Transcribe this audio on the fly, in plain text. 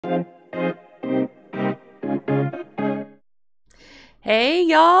Hey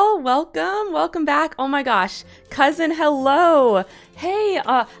y'all, welcome back. Oh my gosh, cousin, hello. Hey,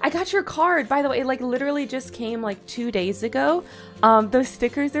 I got your card, by the way. It like literally just came like 2 days ago. Those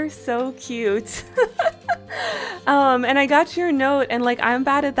stickers are so cute. And I got your note, and like I'm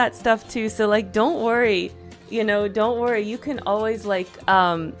bad at that stuff too, so like don't worry. You know, don't worry. You can always like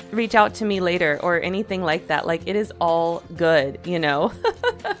reach out to me later or anything like that. Like it is all good, you know.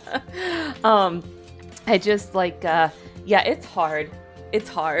 I just like yeah, it's hard. It's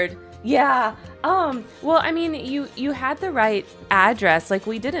hard. Yeah. Well, I mean, you had the right address. Like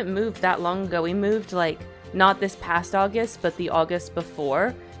we didn't move that long ago. We moved like not this past August, but the August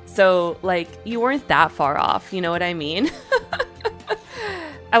before. So like you weren't that far off, you know what I mean?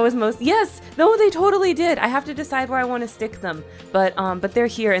 I was yes, no, they totally did. I have to decide where I want to stick them, but they're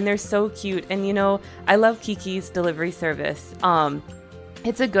here and they're so cute. And you know, I love Kiki's delivery service.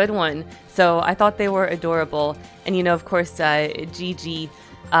 It's a good one. So I thought they were adorable. And you know, of course, Gigi,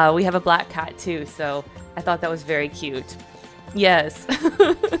 we have a black cat too. So I thought that was very cute. Yes.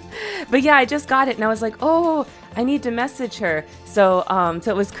 But yeah, I just got it and I was like, oh, I need to message her. So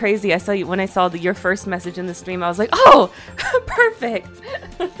so it was crazy. I saw you when I saw your first message in the stream. I was like, oh, perfect.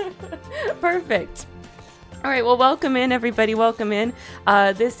 Perfect. All right, well, welcome in, everybody. Welcome in.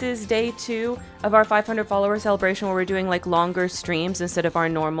 This is day 2 of our 500 follower celebration, where we're doing like longer streams instead of our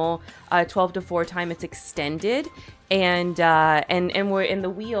normal 12 to 4 time. It's extended, and we're in the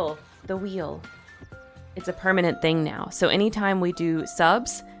wheel. The wheel. It's a permanent thing now. So anytime we do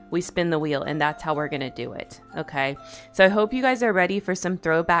subs, we spin the wheel, and that's how we're gonna do it. Okay, so I hope you guys are ready for some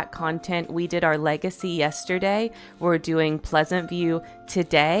throwback content. We did our legacy yesterday. We're doing Pleasantview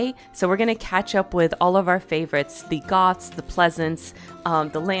today, so we're gonna catch up with all of our favorites: the Goths, the Pleasants,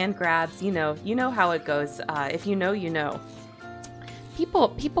 the land grabs. You know how it goes. If you know, you know.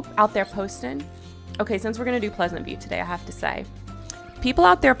 People out there posting. Okay, since we're gonna do Pleasantview today, I have to say, people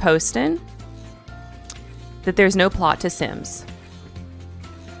out there posting that there's no plot to Sims.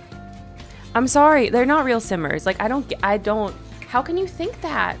 I'm sorry, they're not real simmers. Like, I don't, how can you think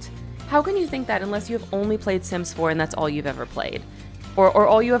that? How can you think that unless you have only played Sims 4 and that's all you've ever played? Or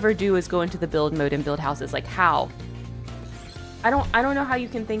all you ever do is go into the build mode and build houses. Like, how? I don't know how you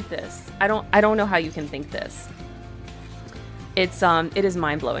can think this. I don't know how you can think this. It is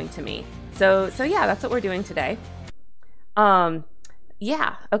mind-blowing to me. So yeah, that's what we're doing today.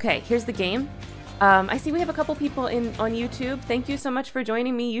 Yeah, okay, here's the game. I see we have a couple people on YouTube. Thank you so much for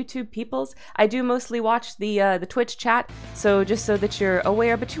joining me, YouTube peoples. I do mostly watch the Twitch chat, so just so that you're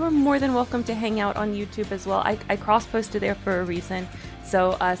aware, but you are more than welcome to hang out on YouTube as well. I cross-posted there for a reason.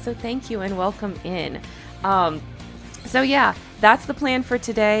 So thank you and welcome in. So yeah, that's the plan for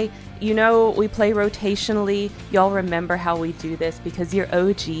today. You know, we play rotationally. Y'all remember how we do this because you're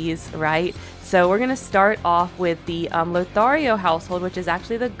OGs, right? So we're gonna start off with the Lothario household, which is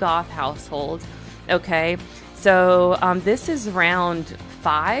actually the Goth household. Okay, so this is round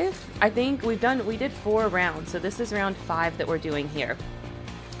 5. I think we did 4 rounds, so this is round 5 that we're doing here.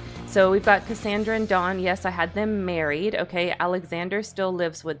 So we've got Cassandra and Dawn. Yes, I had them married. Okay, Alexander still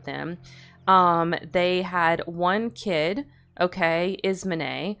lives with them. They had 1 kid. Okay,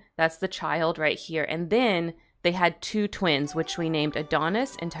 Ismene. That's the child right here, and then they had 2 twins, which we named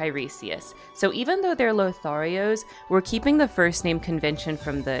Adonis and Tiresias. So even though they're Lotharios, we're keeping the first name convention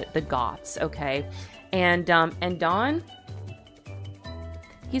from the Goths, okay? And Don,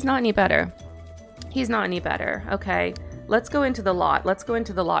 he's not any better. He's not any better, okay? Let's go into the lot. Let's go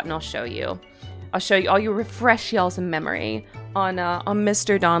into the lot and I'll show you. I'll refresh y'all's memory on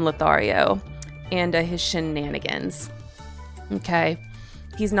Mr. Don Lothario and his shenanigans. Okay,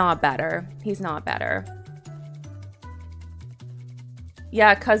 he's not better. He's not better.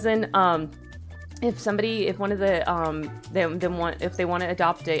 Yeah, cousin, if one of the if they want to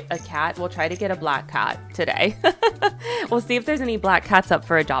adopt a cat, we'll try to get a black cat today. We'll see if there's any black cats up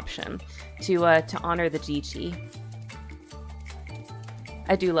for adoption to honor the Gigi.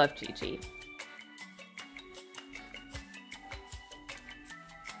 I do love Gigi.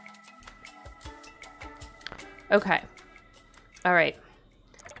 Okay. All right.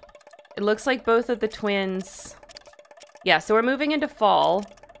 It looks like both of the twins. Yeah, so we're moving into fall,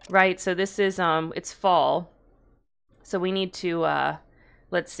 right? So this is, it's fall. So we need to,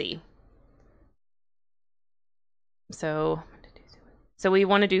 let's see. So we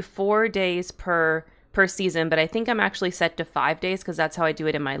want to do 4 days per season, but I think I'm actually set to 5 days because that's how I do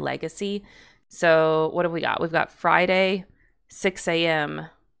it in my legacy. So what have we got? We've got Friday, 6 a.m.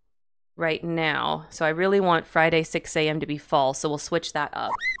 right now. So I really want Friday, 6 a.m. to be fall, so we'll switch that up.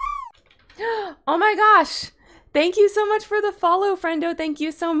 Oh my gosh! Thank you so much for the follow, friendo. Thank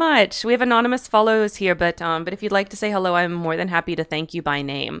you so much. We have anonymous follows here, but if you'd like to say hello, I'm more than happy to thank you by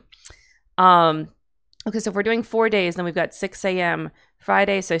name. Okay, so if we're doing 4 days, then we've got 6 a.m.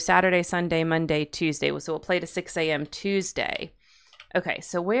 Friday, so Saturday, Sunday, Monday, Tuesday. So we'll play to 6 a.m. Tuesday. Okay,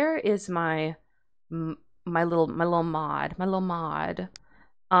 so where is my little mod? Where's my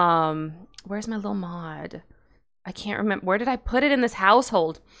little mod? I can't remember. Where did I put it in this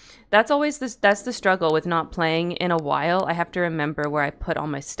household? That's always that's the struggle with not playing in a while. I have to remember where I put all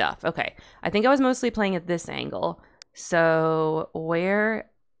my stuff. Okay, I think I was mostly playing at this angle. So where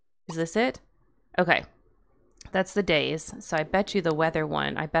is this it? Okay, that's the days. So I bet you the weather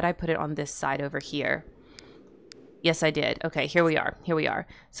one, I bet I put it on this side over here. Yes, I did. Okay, here we are. Here we are.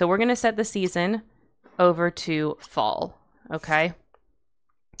 So we're going to set the season over to fall. Okay.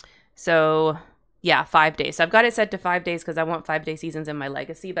 So yeah, 5 days. So I've got it set to 5 days because I want 5-day seasons in my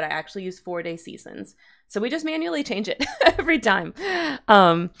legacy, but I actually use 4-day seasons. So we just manually change it every time.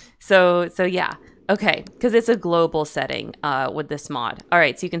 So yeah. Okay, because it's a global setting with this mod. All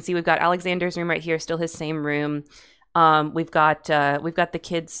right, so you can see we've got Alexander's room right here, still his same room. We've got the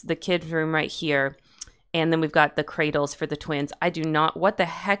kids' room right here, and then we've got the cradles for the twins. I do not. What the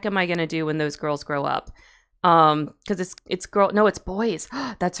heck am I gonna do when those girls grow up? Because it's boys.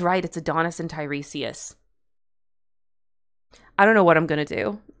 That's right. It's Adonis and Tiresias. I don't know what I'm gonna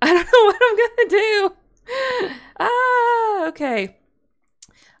do. I don't know what I'm gonna do. Okay.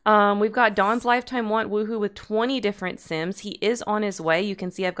 We've got Dawn's Lifetime Want Woohoo with 20 different Sims. He is on his way. You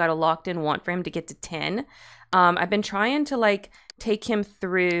can see I've got a locked in want for him to get to 10. I've been trying to like take him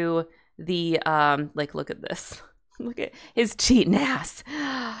through the, look at this. Look at his cheating ass.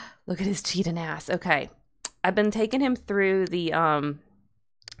 Look at his cheating ass. Okay. I've been taking him through the,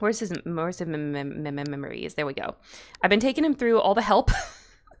 where's his memories? There we go. I've been taking him through all the help.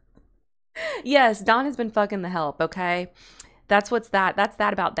 Yes, Dawn has been fucking the help. Okay. That's that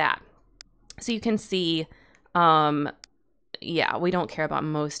about that. So you can see, yeah, we don't care about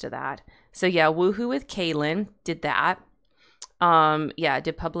most of that. So yeah, Woohoo with Kaylin did that. Yeah,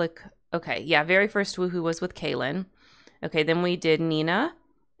 did public. Okay, yeah, very first Woohoo was with Kaylin. Okay, then we did Nina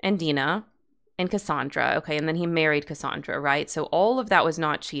and Dina and Cassandra. Okay, and then he married Cassandra, right? So all of that was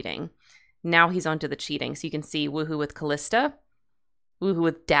not cheating. Now he's onto the cheating. So you can see Woohoo with Callista, Woohoo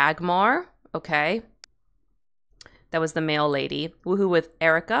with Dagmar. Okay. That was the male lady. Woohoo with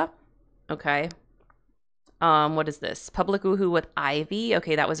Erica. Okay. What is this? Public Woohoo with Ivy.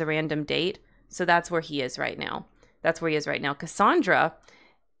 Okay, that was a random date. So that's where he is right now. That's where he is right now. Cassandra,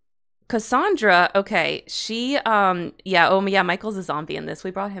 okay, she, yeah, Michael's a zombie in this.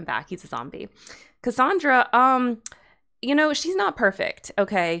 We brought him back. He's a zombie. Cassandra, you know, she's not perfect,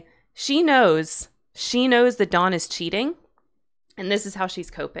 okay? She knows that Dawn is cheating, and this is how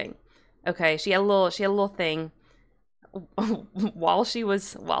she's coping. Okay, she had a little thing while she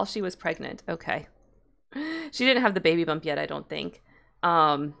was pregnant. Okay. She didn't have the baby bump yet, I don't think.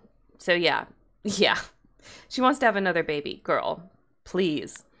 So yeah. She wants to have another baby. Girl,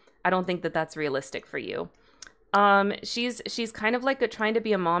 please. I don't think that that's realistic for you. She's kind of like trying to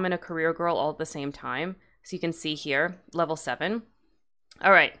be a mom and a career girl all at the same time. So you can see here, level 7.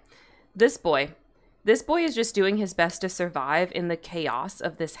 All right. This boy is just doing his best to survive in the chaos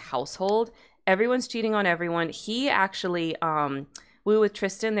of this household. Everyone's cheating on everyone. He actually woo with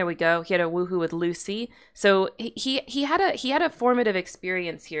Tristan. There we go. He had a woohoo with Lucy. So he had a formative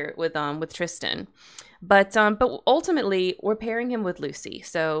experience here with Tristan, but ultimately we're pairing him with Lucy.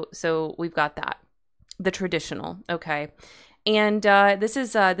 So we've got that, the traditional. Okay, and this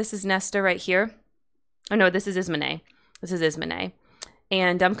is Nesta right here. Oh no, this is Ismene.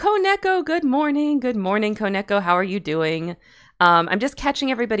 And Koneko. Good morning, Koneko. How are you doing? I'm just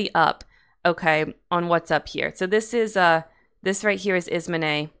catching everybody up. Okay, on what's up here. So this is this right here is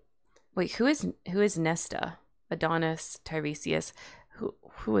Ismene. Wait, who is Nesta? Adonis, Tiresias.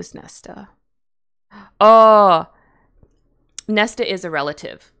 Who is Nesta? Oh, Nesta is a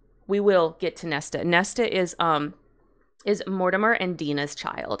relative. We will get to Nesta. Nesta is Mortimer and Dina's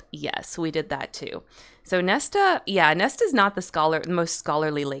child. Yes, we did that too. So Nesta, yeah, Nesta's not the most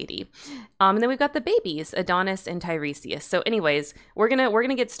scholarly lady. And then we've got the babies, Adonis and Tiresias. So anyways, we're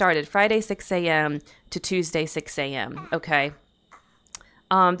gonna get started. Friday 6 a.m. to Tuesday 6 a.m. Okay.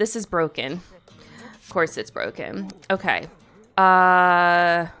 This is broken. Of course it's broken. Okay.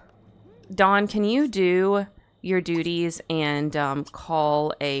 Dawn, can you do your duties and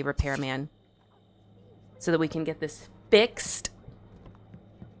call a repairman so that we can get this fixed?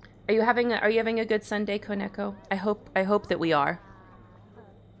 Are you having a good Sunday, Koneko? I hope that we are.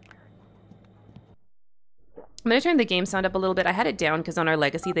 I'm going to turn the game sound up a little bit. I had it down because on our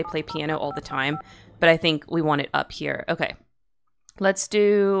Legacy they play piano all the time, but I think we want it up here. Okay. Let's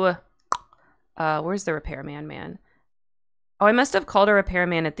do... where's the repairman man? Oh, I must have called a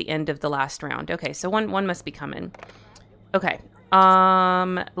repairman at the end of the last round. Okay, so one must be coming. Okay.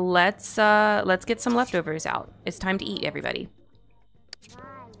 Let's get some leftovers out. It's time to eat, everybody.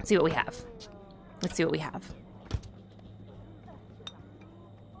 Let's see what we have. Let's see what we have.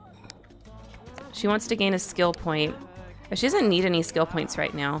 She wants to gain a skill point. Oh, she doesn't need any skill points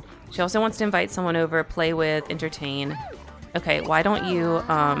right now. She also wants to invite someone over, play with, entertain. Okay, why don't you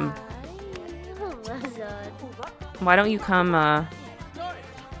come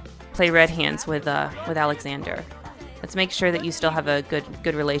play Red Hands with Alexander? Let's make sure that you still have a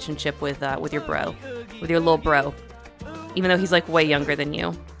good relationship with your bro, with your little bro, even though he's like way younger than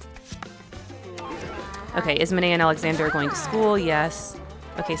you. Okay, Ismene and Alexander are going to school. Yes.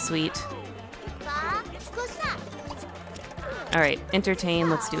 Okay, sweet. All right, entertain.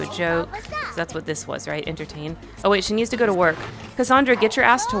 Let's do a joke. 'Cause that's what this was, right? Entertain. Oh wait, she needs to go to work. Cassandra, get your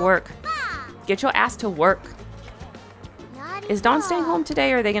ass to work. Get your ass to work. Is Dawn staying home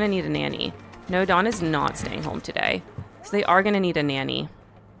today, or are they gonna need a nanny? No, Dawn is not staying home today. So they are gonna need a nanny.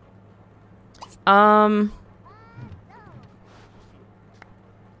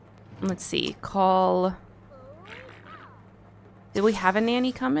 Let's see. Call. Did we have a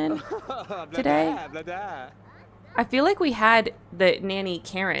nanny come in today? I feel like we had the nanny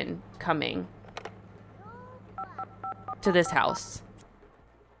Karen coming to this house.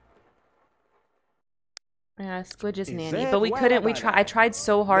 Yeah, Squidge's nanny, but we couldn't. I tried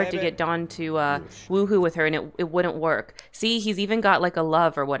so hard to get Dawn to woohoo with her, and it wouldn't work. See, he's even got like a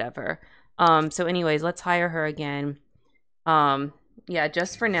love or whatever. So anyways, let's hire her again. Yeah,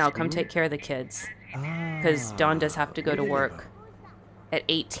 just for now, come take care of the kids, because Dawn does have to go to work at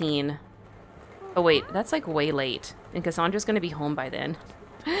 18. Oh wait, that's like way late, and Cassandra's gonna be home by then.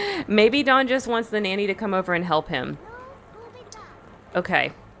 Maybe Dawn just wants the nanny to come over and help him.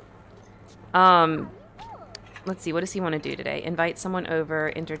 Okay. Let's see, what does he want to do today? Invite someone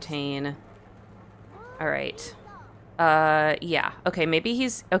over, entertain. All right. Yeah. Okay, maybe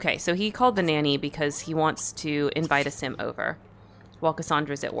he's... Okay, so he called the nanny because he wants to invite a sim over while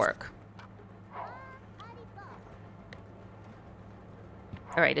Cassandra's at work.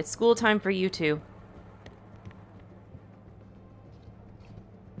 All right, it's school time for you two.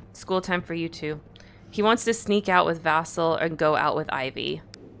 School time for you two. He wants to sneak out with Vassal and go out with Ivy.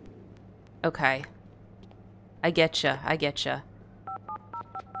 Okay. I getcha. I getcha.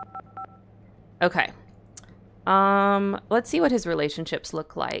 Okay. Let's see what his relationships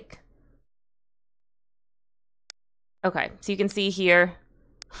look like. Okay, so you can see here,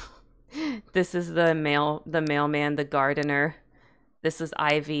 this is the mailman, the gardener. This is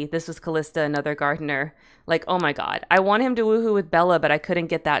Ivy. This was Callista, another gardener. Like, oh my god. I want him to woohoo with Bella, but I couldn't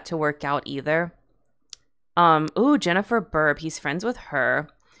get that to work out either. Ooh, Jennifer Burb. He's friends with her.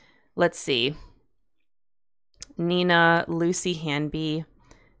 Let's see. Nina, Lucy Hanby.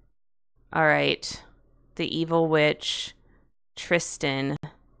 All right. The Evil Witch, Tristan,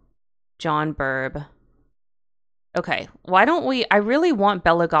 John Burb. Okay, why don't we... I really want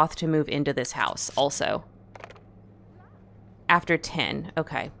Bella Goth to move into this house also. After 10.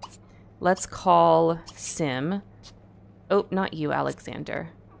 Okay. Let's call Sim. Oh, not you, Alexander.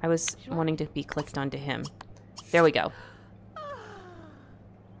 I was wanting to be clicked onto him. There we go.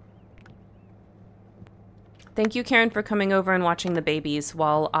 Thank you, Karen, for coming over and watching the babies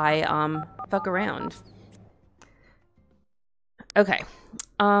while I, fuck around. Okay.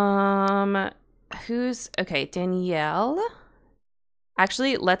 Who's... Okay, Danielle.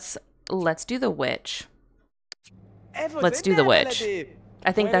 Actually, let's do the witch. Let's do the witch.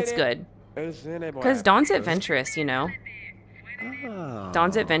 I think that's good. Because Dawn's adventurous, you know?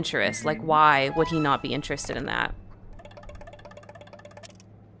 Dawn's adventurous. Like, why would he not be interested in that?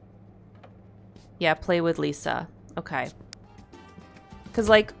 Yeah, play with Lisa. Okay. Because,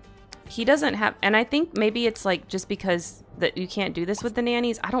 like, he doesn't have... And I think maybe it's, like, just because that you can't do this with the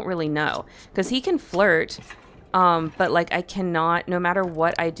nannies. I don't really know. Because he can flirt, but, like, I cannot... No matter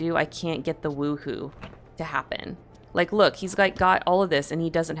what I do, I can't get the woohoo to happen. Like, look, he's, like, got all of this, and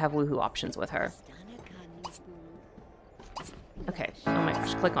he doesn't have woohoo options with her. Okay. Oh, my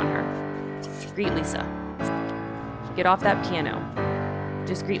gosh. Click on her. Greet Lisa. Get off that piano.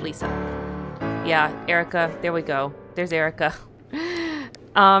 Just greet Lisa. Yeah, Erica. There we go. There's Erica.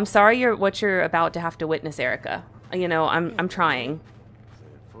 Sorry what you're about to have to witness, Erica. You know, I'm trying.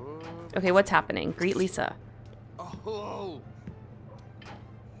 Okay, what's happening? Greet Lisa. Oh.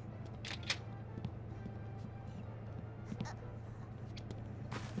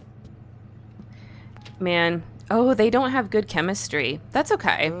 Man. Oh, they don't have good chemistry. That's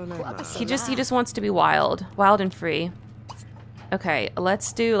okay. He just wants to be wild and free. Okay,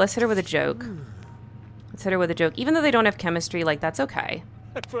 let's hit her with a joke. Let's hit her with a joke. Even though they don't have chemistry, like, that's okay.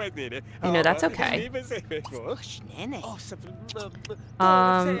 You know, that's okay.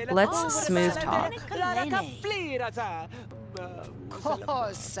 Let's smooth talk.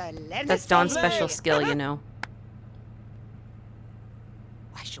 That's Dawn's special skill, you know.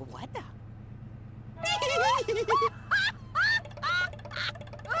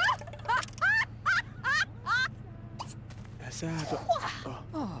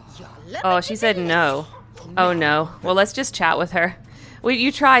 Oh, she said no. Oh no. Well, let's just chat with her. Well,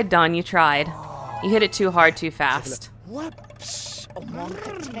 you tried, Dawn. You tried. You hit it too hard, too fast.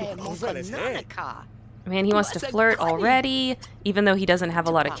 Man, he wants to flirt already, even though he doesn't have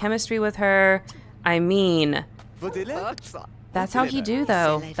a lot of chemistry with her. I mean, that's how he do,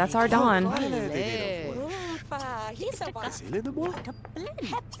 though. That's our Dawn.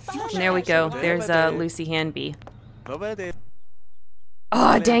 There we go. There's Lucy Hanby.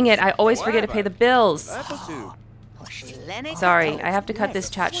 Oh, dang it. I always forget to pay the bills. Sorry, I have to cut this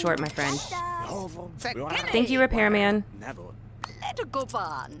chat short, my friend. Thank you, repairman.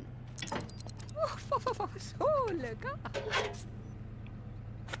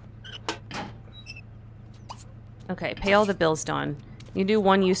 Okay, pay all the bills, Dawn. You do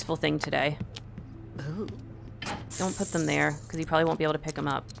one useful thing today. Don't put them there, because you probably won't be able to pick them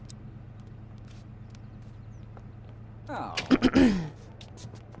up. Oh.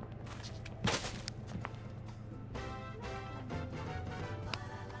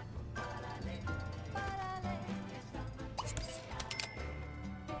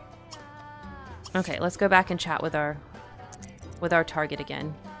 Okay, let's go back and chat with our target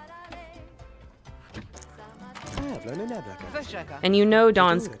again. And you know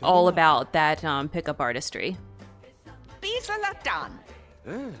Dawn's all about that pickup artistry.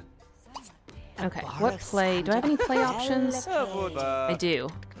 Okay, what play? Do I have any play options? I do.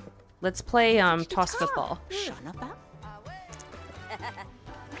 Let's play toss football.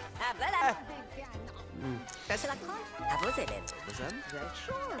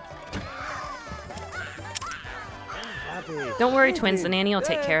 Don't worry, twins. The nanny will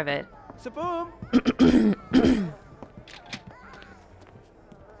take care of it.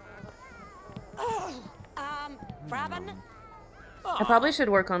 I probably should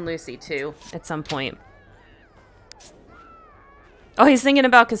work on Lucy, too, at some point. Oh, he's thinking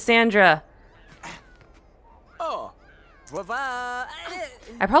about Cassandra. I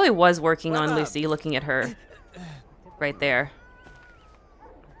probably was working on Lucy, looking at her. Right there.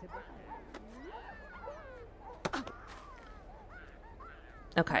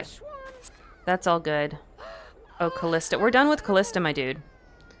 Okay. That's all good. Oh, Callista. We're done with Callista, my dude.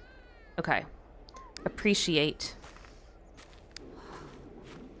 Okay. Appreciate.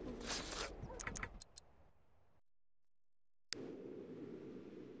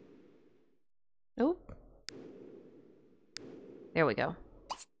 Oh. There we go.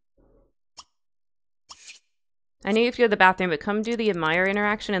 I knew you have to go to the bathroom, but come do the admire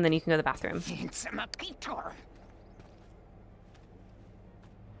interaction and then you can go to the bathroom.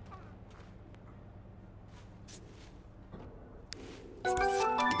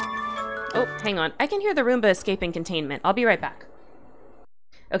 Oh, hang on. I can hear the Roomba escaping containment. I'll be right back.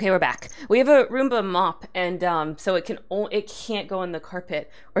 Okay, we're back. We have a Roomba mop, and so it can't go on the carpet,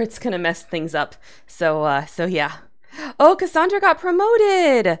 or it's gonna mess things up. So yeah. Oh, Cassandra got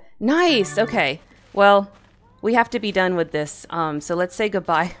promoted. Nice. Okay. Well, we have to be done with this. So let's say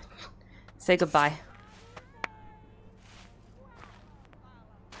goodbye. Say goodbye.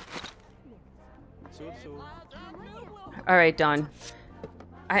 All right, Dawn.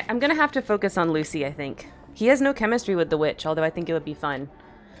 I'm gonna have to focus on Lucy, I think. He has no chemistry with the witch, although I think it would be fun.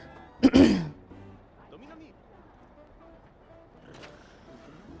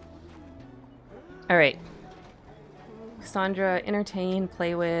 Alright. Cassandra, entertain,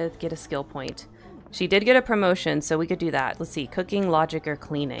 play with, get a skill point. She did get a promotion, so we could do that. Let's see, cooking, logic, or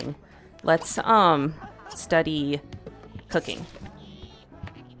cleaning. Let's, study cooking.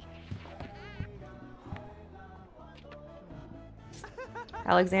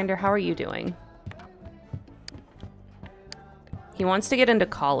 Alexander, how are you doing? He wants to get into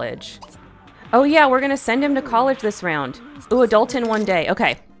college. Oh yeah, we're gonna send him to college this round. Ooh, adult in one day.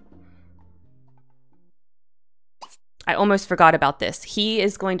 Okay. I almost forgot about this. He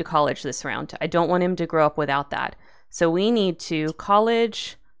is going to college this round. I don't want him to grow up without that. So we need to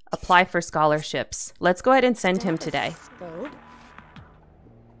college, apply for scholarships. Let's go ahead and send him today.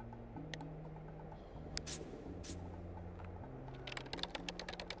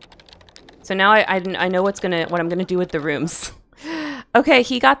 So now I know what I'm gonna do with the rooms. Okay,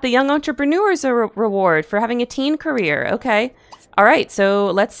 he got the Young Entrepreneurs Reward for having a teen career. Okay. All right, so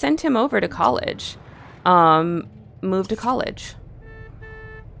let's send him over to college. Move to college.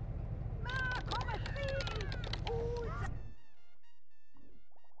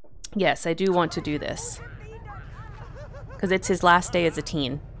 Yes, I do want to do this. Because it's his last day as a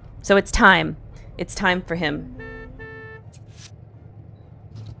teen. So it's time. It's time for him.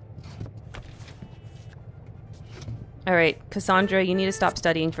 Alright, Cassandra, you need to stop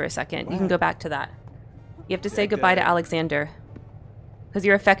studying for a second. You can go back to that. You have to say goodbye to Alexander. Because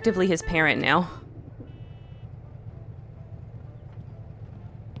you're effectively his parent now.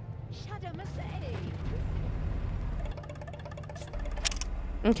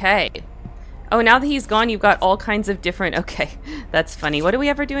 Okay. Oh, now that he's gone, you've got all kinds of different... Okay, that's funny. What are we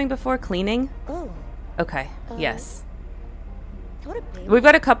ever doing before? Cleaning? Okay, yes. We've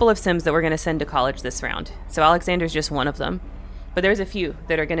got a couple of Sims that we're going to send to college this round. So Alexander's just one of them. But there's a few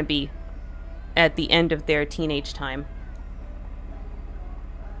that are going to be at the end of their teenage time.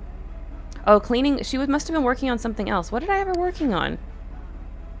 Oh, cleaning. She must have been working on something else. What did I ever working on?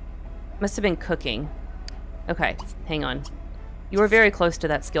 Must have been cooking. Okay, hang on. You were very close to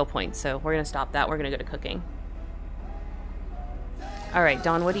that skill point, so we're going to stop that. We're going to go to cooking. All right,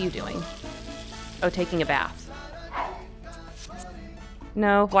 Dawn, what are you doing? Oh, taking a bath.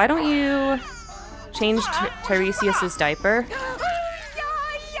 No, why don't you change Tiresias's diaper?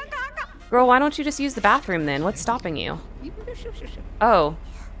 Girl, why don't you just use the bathroom then? What's stopping you? Oh,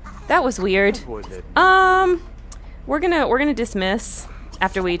 that was weird. We're gonna dismiss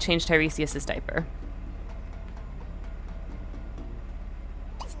after we change Tiresias's diaper.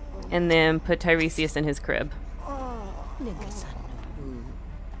 And then put Tiresias in his crib.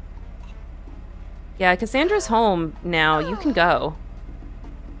 Yeah, Cassandra's home now. You can go.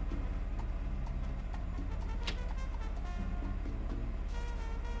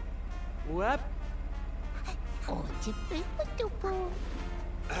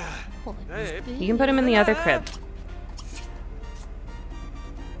 You can put him in the other crib.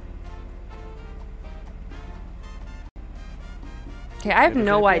 Okay, I have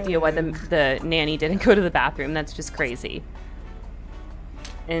no idea why the nanny didn't go to the bathroom. That's just crazy.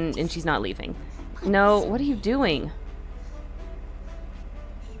 And she's not leaving. No, what are you doing?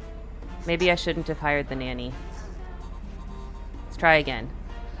 Maybe I shouldn't have hired the nanny. Let's try again.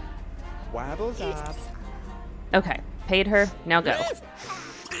 Okay, paid her. Now go.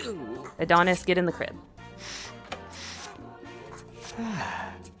 Adonis, get in the crib.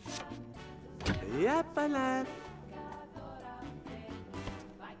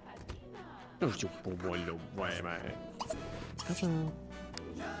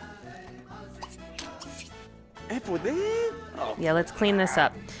 Yeah, let's clean this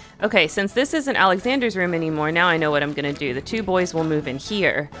up. Okay, since this isn't Alexander's room anymore, now I know what I'm gonna do. The two boys will move in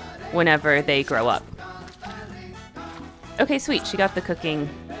here whenever they grow up. Okay, sweet. She got the cooking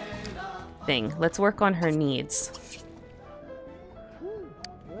thing. Let's work on her needs.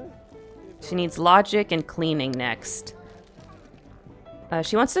 She needs logic and cleaning next.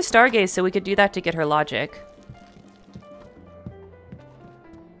 She wants to stargaze, so we could do that to get her logic.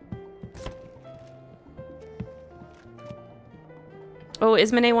 Oh,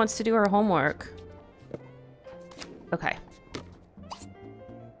 Ismene wants to do her homework. Okay.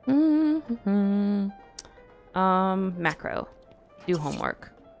 Macro. Do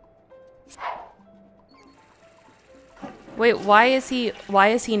homework. Wait, why is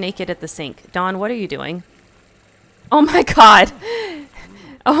he naked at the sink? Dawn, what are you doing? Oh my god!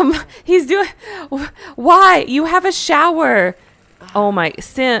 He's doing... Why? You have a shower! Oh my...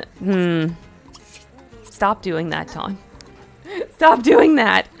 Stop doing that, Dawn. Stop doing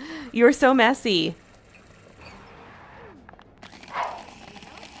that! You're so messy.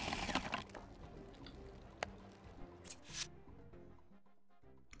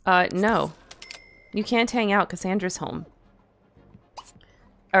 No. You can't hang out. Cassandra's home.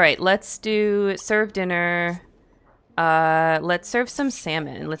 Alright, let's do... serve dinner. Let's serve some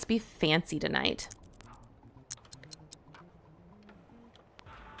salmon. Let's be fancy tonight.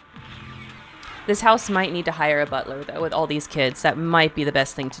 This house might need to hire a butler, though, with all these kids. That might be the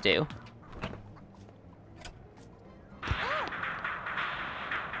best thing to do.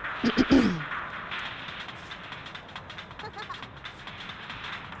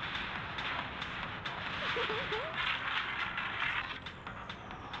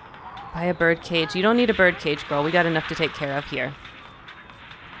 Buy a bird cage. You don't need a bird cage, girl. We got enough to take care of here.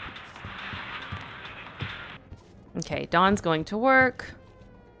 Okay, Dawn's going to work.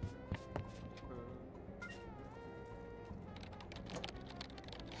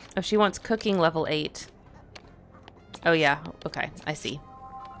 Oh, she wants cooking level 8. Oh, yeah. Okay, I see.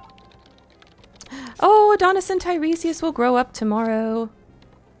 Oh, Adonis and Tiresias will grow up tomorrow.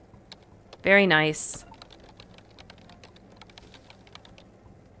 Very nice.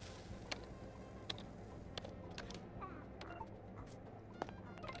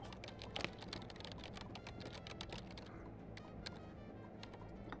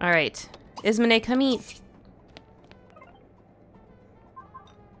 All right. Ismene, come eat.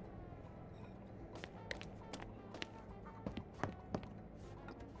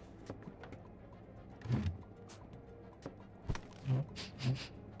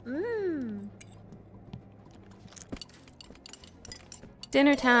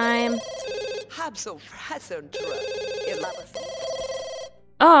 Dinner time.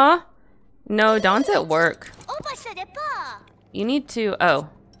 Aw. No, Dawn's at work. You need to... Oh.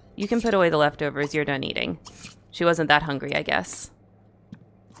 You can put away the leftovers. You're done eating. She wasn't that hungry, I guess.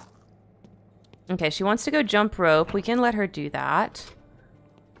 Okay, she wants to go jump rope. We can let her do that.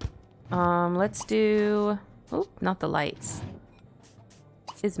 Let's do... Oh, not the lights.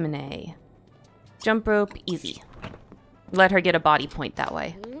 Ismene. Jump rope, easy. Let her get a body point that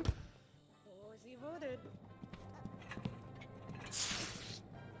way.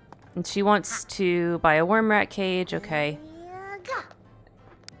 And she wants to buy a worm rat cage. Okay.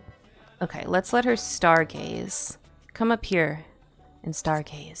 Okay, let's let her stargaze. Come up here and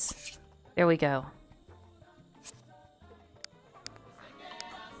stargaze. There we go.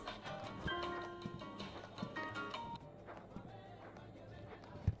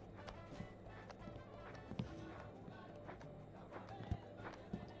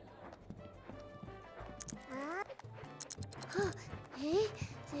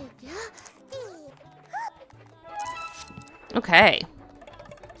 Okay.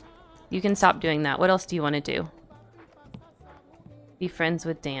 You can stop doing that. What else do you want to do? Be friends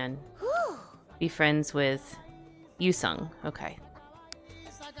with Dan. Be friends with Yusung. Okay.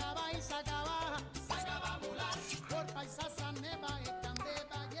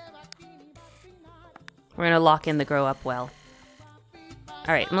 We're going to lock in the grow up well.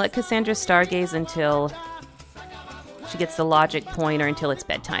 Alright, I'm going to let Cassandra stargaze until she gets the logic point or until it's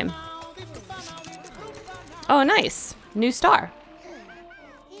bedtime. Oh, nice. New star.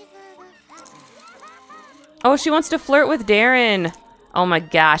 Oh, she wants to flirt with Darren. Oh my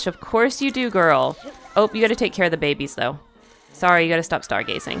gosh, of course you do, girl. Oh, you gotta take care of the babies, though. Sorry, you gotta stop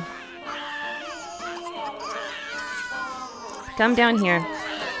stargazing. Come down here.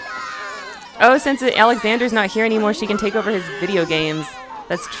 Oh, since Alexander's not here anymore, she can take over his video games.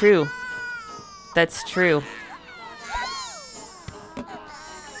 That's true. That's true.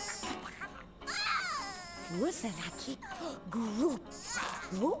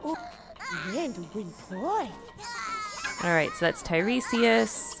 Alright, so that's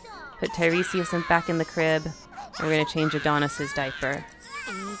Tiresias. Put Tiresias back in the crib. We're going to change Adonis's diaper.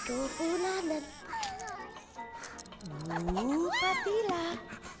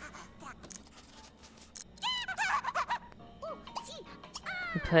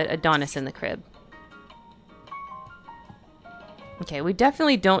 Put Adonis in the crib. Okay, we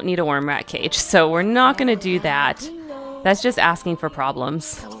definitely don't need a worm rat cage, so we're not going to do that. That's just asking for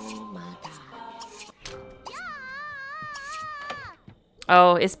problems.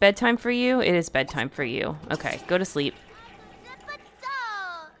 Oh, it's bedtime for you? It is bedtime for you. Okay, go to sleep.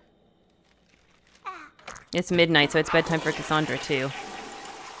 It's midnight, so it's bedtime for Cassandra, too.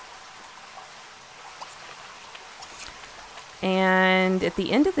 And at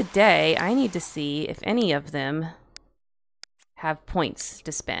the end of the day, I need to see if any of them have points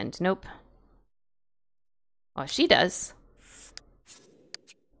to spend. Nope. Oh, she does.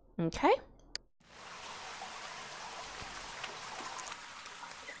 Okay.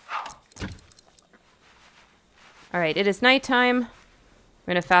 Alright, it is nighttime.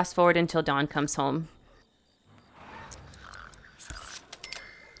 We're going to fast forward until Dawn comes home.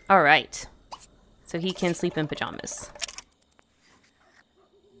 Alright. So he can sleep in pajamas.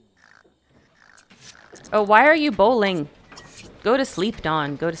 Oh, why are you bowling? Go to sleep,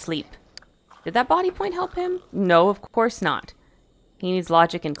 Dawn. Go to sleep. Did that body point help him? No, of course not. He needs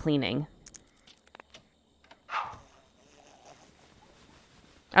logic and cleaning.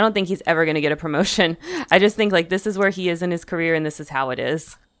 I don't think he's ever going to get a promotion. I just think, like, this is where he is in his career and this is how it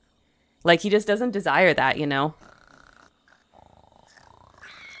is. Like, he just doesn't desire that, you know?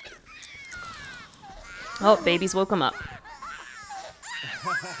 Oh, babies woke him up.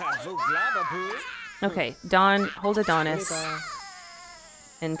 Okay, Dawn, hold Adonis.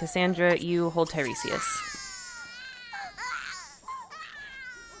 And Cassandra, you hold Tiresias.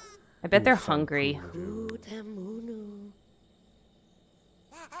 I bet they're hungry.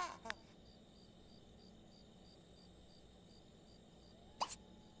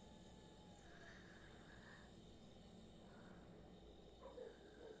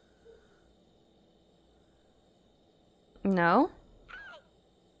 No?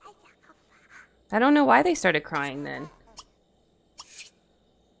 I don't know why they started crying then.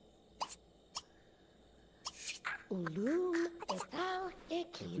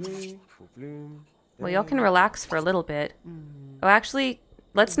 Well, y'all can relax for a little bit. Oh, actually,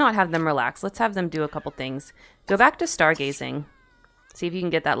 let's not have them relax. Let's have them do a couple things. Go back to stargazing. See if you can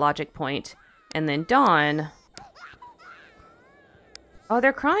get that logic point. And then Dawn. Oh,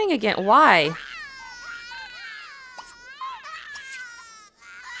 they're crying again. Why?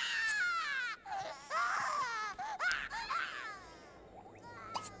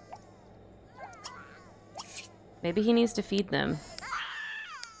 Maybe he needs to feed them.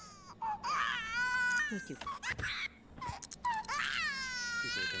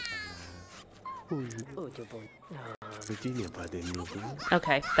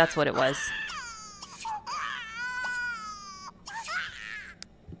 Okay, that's what it was.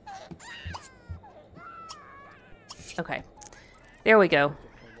 Okay, there we go.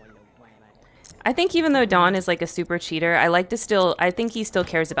 I think even though Don is like a super cheater, I think he still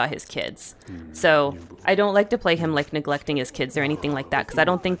cares about his kids. So I don't like to play him like neglecting his kids or anything like that, because I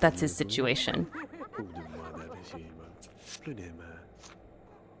don't think that's his situation.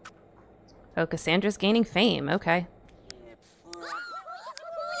 Oh, Cassandra's gaining fame. Okay.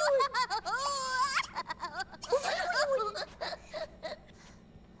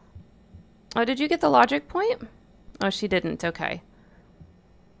 Oh, did you get the logic point? Oh, she didn't. Okay.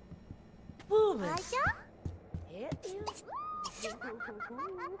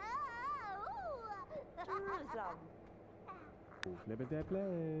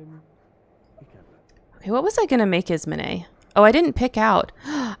 Okay, what was I gonna make Ismene? Oh, I didn't pick out.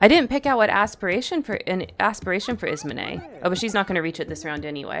 I didn't pick out what aspiration for Ismene. Oh, but she's not gonna reach it this round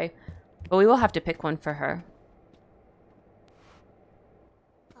anyway. But we will have to pick one for her.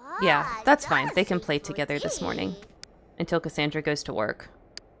 Yeah, that's fine. They can play together this morning until Cassandra goes to work.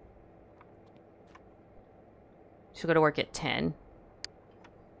 She'll go to work at 10.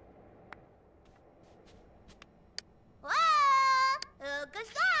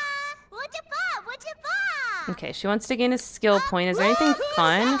 Okay, she wants to gain a skill point. Is there anything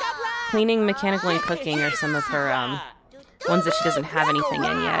fun? Cleaning, mechanical, and cooking are some of her ones that she doesn't have anything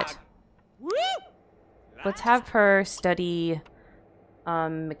in yet. Let's have her study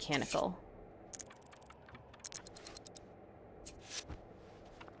mechanical.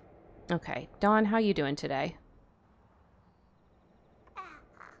 Okay, Dawn, how you doing today?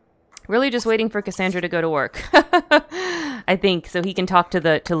 Really just waiting for Cassandra to go to work. I think so he can talk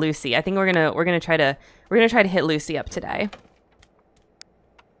to Lucy. I think we're gonna try to hit Lucy up today.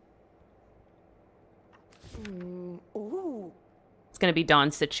 It's gonna be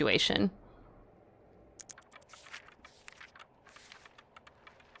Dawn's situation.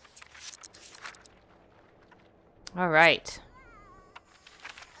 All right.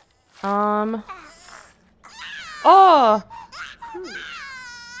 Oh!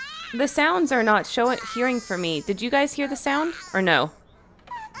 The sounds are not hearing for me. Did you guys hear the sound? Or no?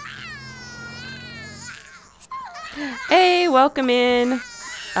 Hey, welcome in.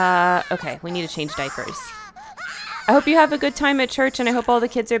 Okay, we need to change diapers. I hope you have a good time at church, and I hope all the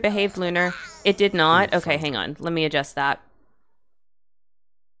kids are behaved, Lunar. It did not? Okay, hang on. Let me adjust that.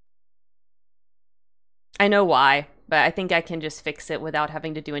 I know why, but I think I can just fix it without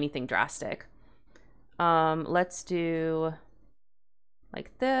having to do anything drastic. Let's do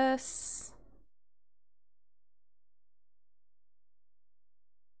like this.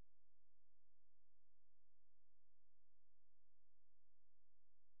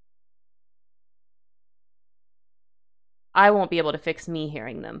 I won't be able to fix me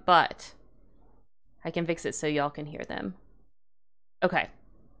hearing them, but I can fix it so y'all can hear them. Okay,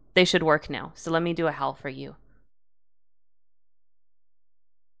 they should work now. So let me do a howl for you.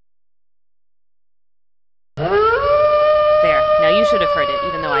 There, now you should have heard it,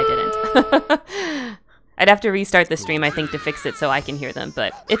 even though I didn't. I'd have to restart the stream, I think, to fix it so I can hear them,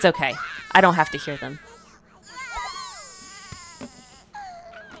 but it's okay. I don't have to hear them.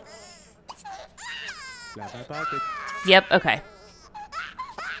 Yep, okay.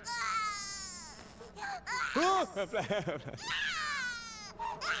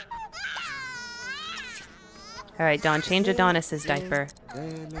 Alright, Dawn, change Adonis's diaper.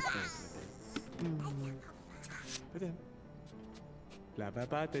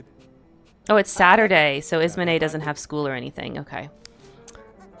 Oh, it's Saturday, so Ismene doesn't have school or anything. Okay.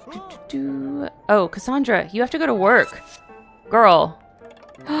 Oh, Cassandra, you have to go to work. Girl.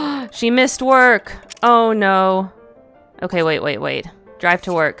 She missed work. Oh, no. Okay, wait. Drive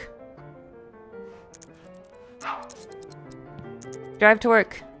to work. Drive to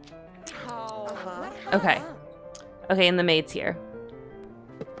work. Okay. Okay, and the maid's here.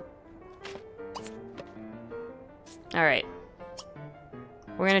 Alright.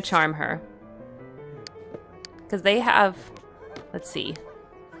 We're gonna charm her. Because they have... Let's see.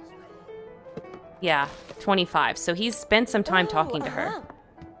 Yeah, 25. So he's spent some time talking to her.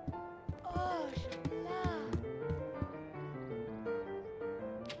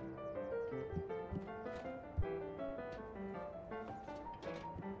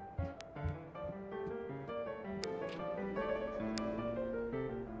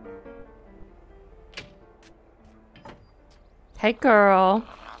 Hey, girl.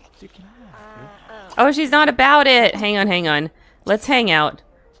 Oh, she's not about it. Hang on, hang on. Let's hang out.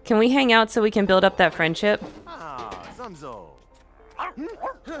 Can we hang out so we can build up that friendship?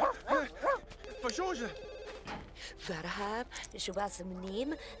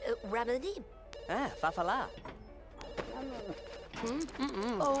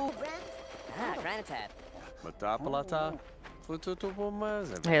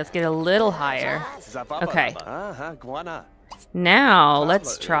 Okay, let's get a little higher. Okay. Now,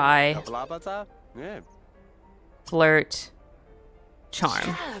 let's try flirt,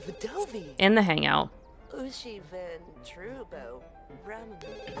 charm in the hangout.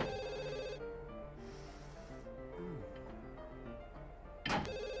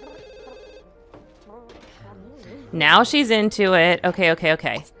 Now she's into it. Okay, okay,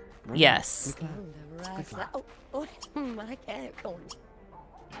 okay. Yes.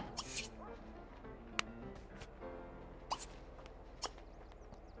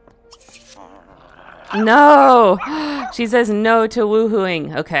 No! She says no to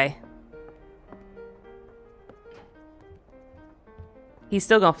woohooing. Okay. He's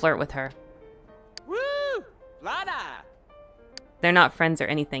still gonna flirt with her. Woo! Lada! They're not friends or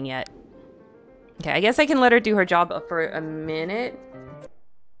anything yet. Okay, I guess I can let her do her job for a minute.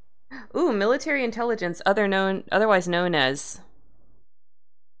 Ooh, military intelligence, otherwise known as...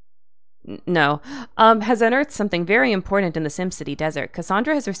 No. Has unearthed something very important in the SimCity desert.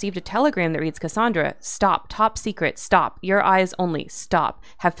 Cassandra has received a telegram that reads, Cassandra, stop. Top secret. Stop. Your eyes only. Stop.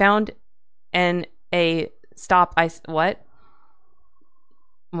 Have found stop. What?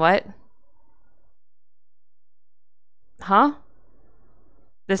 What? Huh?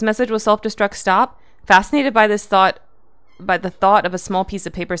 This message will self-destruct. Stop. Fascinated by this thought... By the thought of a small piece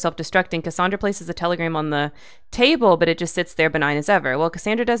of paper self-destructing, Cassandra places a telegram on the table, but it just sits there benign as ever. Well,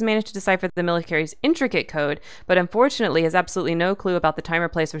 Cassandra does manage to decipher the military's intricate code, but unfortunately has absolutely no clue about the time or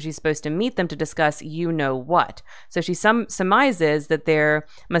place where she's supposed to meet them to discuss you-know-what. So she surmises that there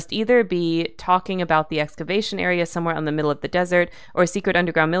must either be talking about the excavation area somewhere in the middle of the desert, or a secret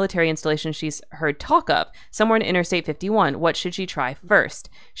underground military installation she's heard talk of, somewhere in Interstate 51. What should she try first?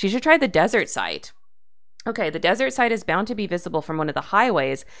 She should try the desert site. Okay, the desert site is bound to be visible from one of the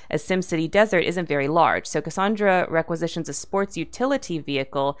highways, as SimCity Desert isn't very large, so Cassandra requisitions a sports utility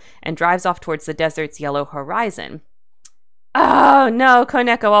vehicle and drives off towards the desert's yellow horizon. Oh, no,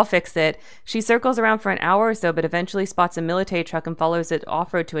 Koneko, I'll fix it. She circles around for an hour or so, but eventually spots a military truck and follows it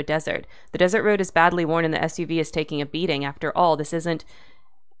off-road to a desert. The desert road is badly worn and the SUV is taking a beating. After all, this isn't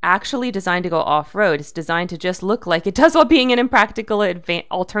actually designed to go off-road. It's designed to just look like it does while being an impractical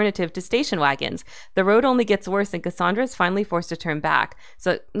alternative to station wagons. The road only gets worse and Cassandra is finally forced to turn back.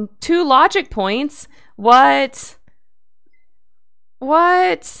 So 2 logic points. What?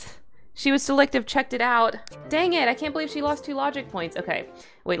 What? She was select have checked it out. Dang it, I can't believe she lost 2 logic points. Okay,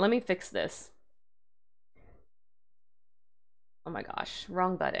 wait, let me fix this. Oh my gosh,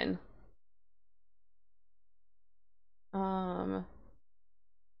 wrong button.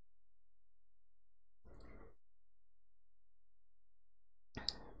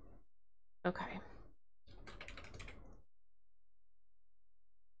 Okay.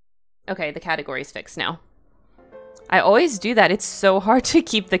 Okay, the category's fixed now. I always do that. It's so hard to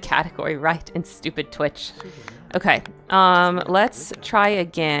keep the category right in stupid Twitch. Okay, let's try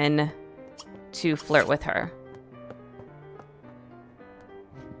again to flirt with her.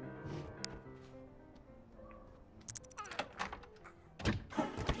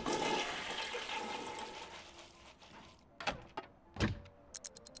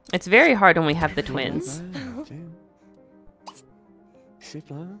 It's very hard when we have the twins.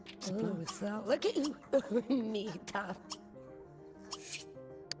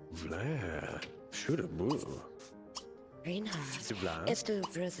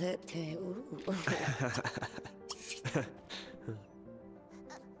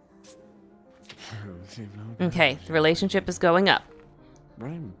 Okay, the relationship is going up.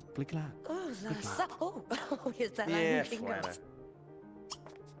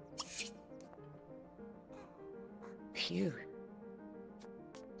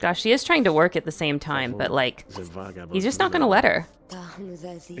 Gosh, she is trying to work at the same time, but like, he's just not gonna let her.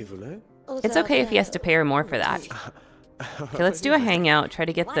 It's okay if he has to pay her more for that. Okay, let's do a hangout, try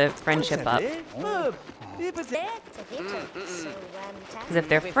to get the friendship up. Because if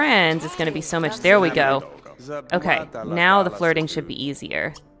they're friends, it's gonna be so much. There we go. Okay, now the flirting should be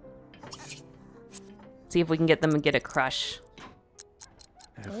easier. See if we can get them to get a crush.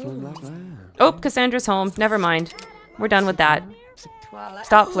 Oh, Cassandra's home. Never mind. We're done with that.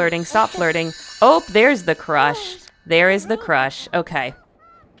 Stop flirting, stop flirting. Oh, there's the crush. There is the crush. Okay.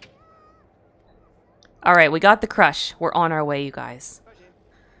 All right, we got the crush. We're on our way, you guys.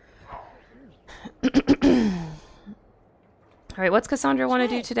 All right, what's Cassandra want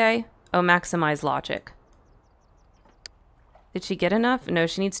to do today? Oh, maximize logic. Did she get enough? No,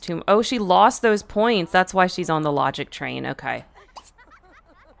 she needs 2. Oh, she lost those points. That's why she's on the logic train. Okay.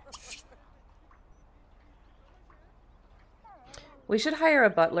 We should hire a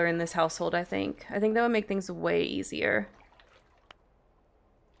butler in this household, I think. I think that would make things way easier.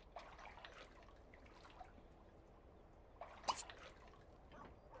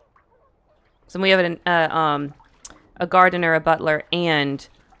 So we have a gardener, a butler, and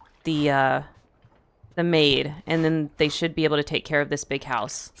the maid, and then they should be able to take care of this big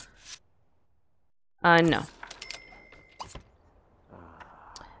house. No.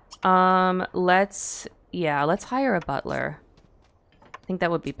 Let's hire a butler. I think that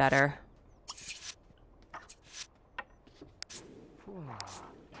would be better.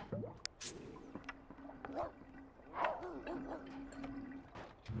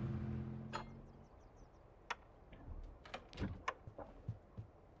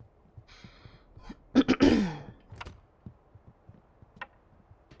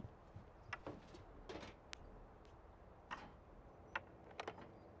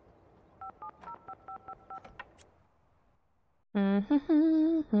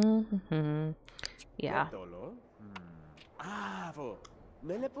 Yeah.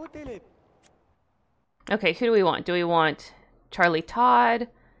 Okay, who do we want? Do we want Charlie Todd?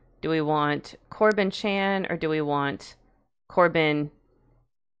 Do we want Corbin Chan? Or do we want Corbin...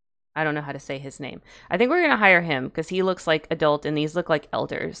 I don't know how to say his name. I think we're going to hire him because he looks like adult and these look like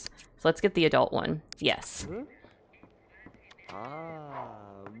elders. So let's get the adult one. Yes.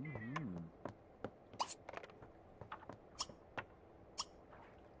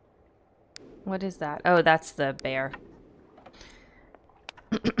 What is that? Oh, that's the bear.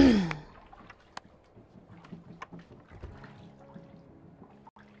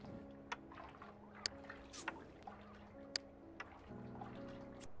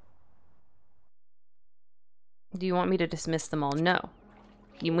 Do you want me to dismiss them all? No.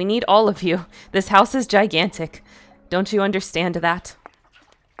 We need all of you. This house is gigantic. Don't you understand that?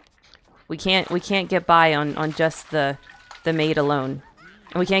 We can't get by on just the maid alone.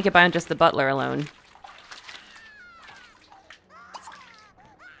 And we can't get by on just the butler alone.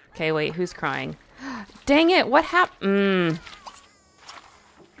 Okay, wait, who's crying? Dang it, what happened?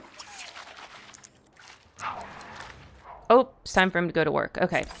 Oh, it's time for him to go to work.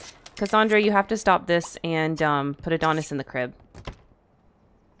 Okay. Cassandra, you have to stop this and put Adonis in the crib.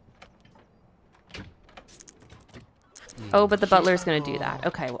 Oh, but the butler's gonna do that.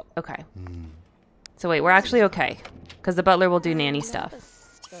 Okay, okay. So wait, we're actually okay. Because the butler will do nanny stuff.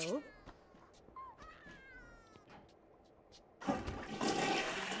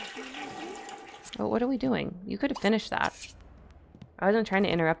 Oh, what are we doing? You could have finished that. I wasn't trying to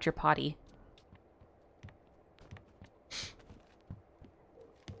interrupt your potty.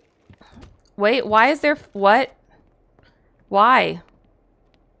 Wait, why is there... What? Why?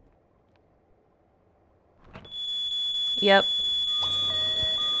 Yep.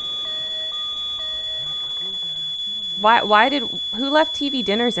 Why did... Who left TV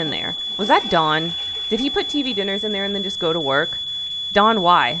dinners in there? Was that Dawn? Did he put TV dinners in there and then just go to work? Dawn,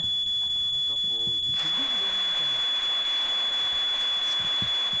 why?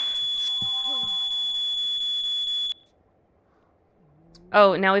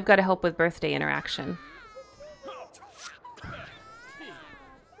 Oh, now we've got to help with birthday interaction.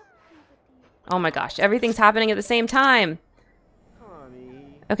 Oh my gosh, everything's happening at the same time.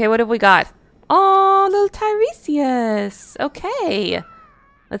 Okay, what have we got? Oh, little Tiresias. Okay.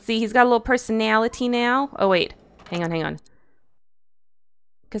 Let's see, he's got a little personality now. Oh, wait. Hang on.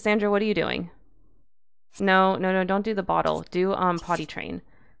 Cassandra, what are you doing? No, don't do the bottle. Do, potty train.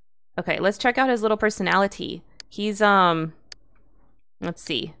 Okay, let's check out his little personality. He's, let's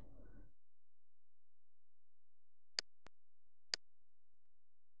see.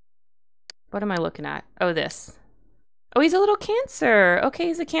 What am I looking at? Oh, this. Oh, he's a little Cancer. Okay,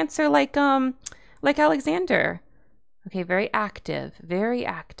 he's a Cancer like Alexander. Okay, very active. Very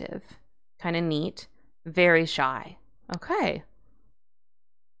active. Kind of neat. Very shy. Okay.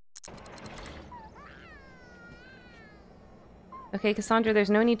 Okay, Cassandra, there's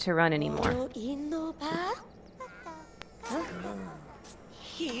no need to run anymore.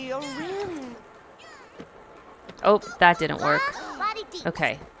 Oh, that didn't work.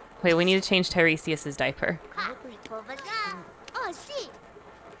 Okay. Wait, we need to change Tiresias's diaper.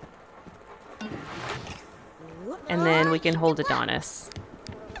 And then we can hold Adonis.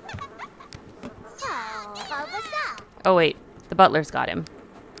 Oh wait, the butler's got him.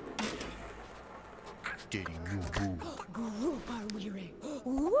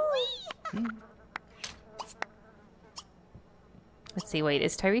 Let's see, wait,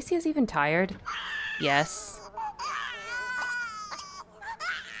 is Tiresias even tired? Yes.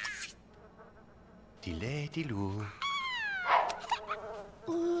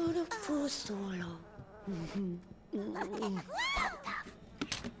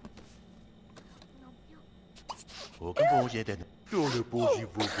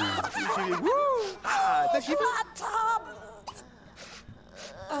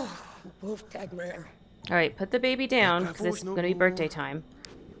 Alright, put the baby down, because it's going to be birthday time.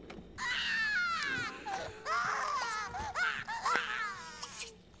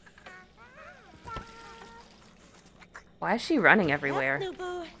 Why is she running everywhere?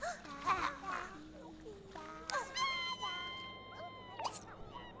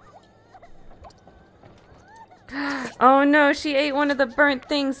 Oh no, she ate one of the burnt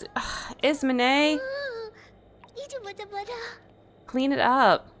things. Ismene, clean it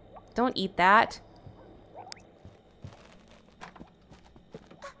up. Don't eat that.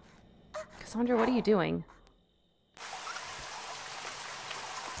 Cassandra, what are you doing?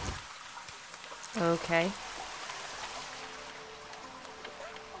 Okay.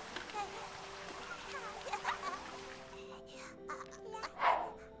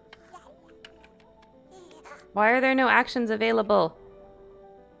 Why are there no actions available?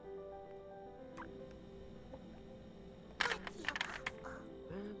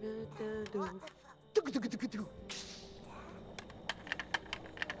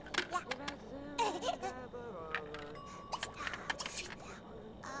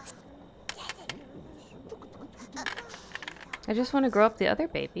 I just want to grow up the other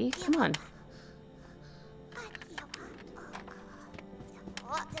baby. Come on.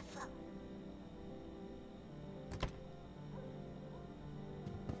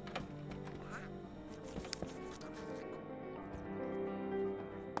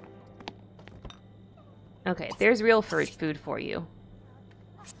 Okay, there's real food for you.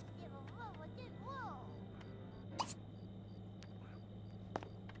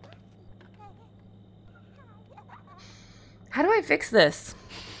 How do I fix this?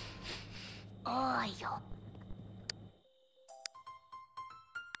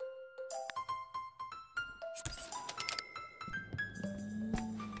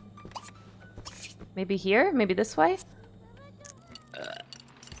 Maybe here? Maybe this way?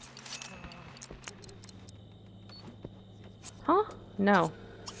 Huh? No.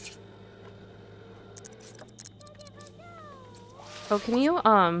 Oh, can you,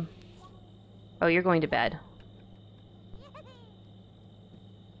 Oh, you're going to bed.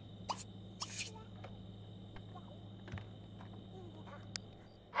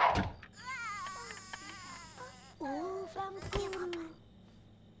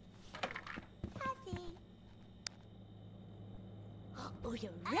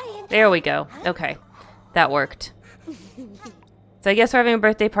 There we go. Okay. That worked. So I guess we're having a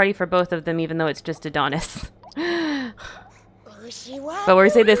birthday party for both of them, even though it's just Adonis. But we're gonna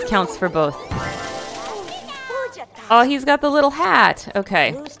say this counts for both. Oh, he's got the little hat.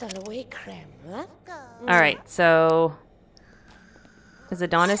 Okay. Alright, so... Is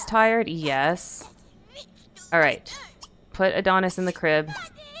Adonis tired? Yes. Alright. Put Adonis in the crib.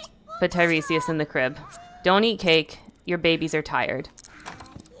 Put Tiresias in the crib. Don't eat cake. Your babies are tired.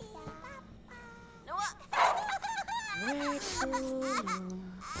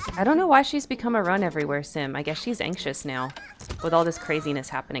 I don't know why she's become a run everywhere sim. I guess she's anxious now, with all this craziness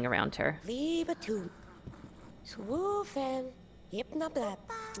happening around her.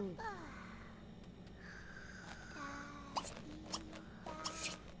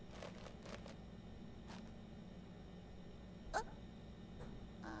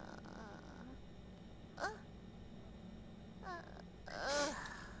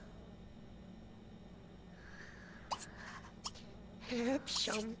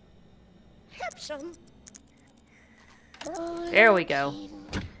 There we go.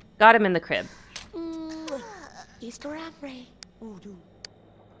 Got him in the crib.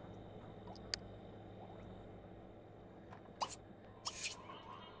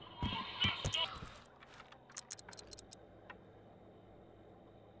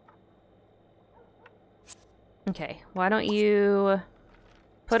 Okay, why don't you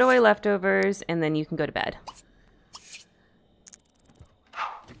put away leftovers and then you can go to bed.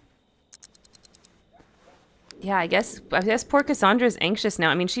 Yeah, I guess poor Cassandra's anxious now.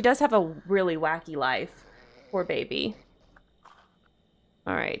 I mean, she does have a really wacky life. Poor baby.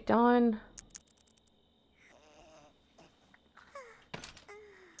 All right, Dawn.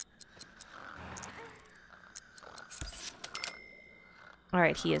 All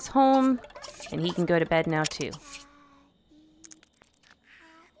right, he is home, and he can go to bed now, too.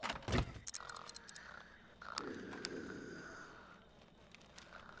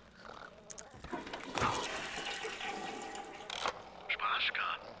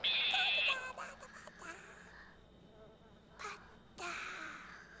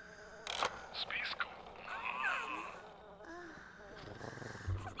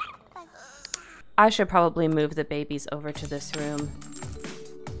 I should probably move the babies over to this room.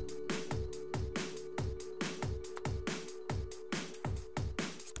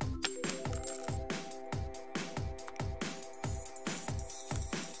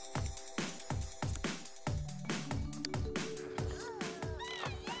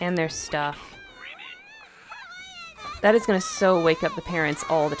 And their stuff. That is going to so wake up the parents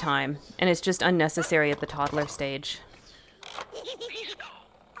all the time, and it's just unnecessary at the toddler stage.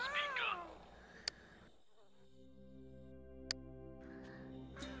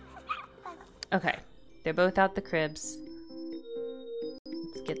 Okay, they're both out the cribs.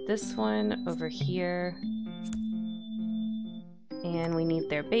 Let's get this one over here. And we need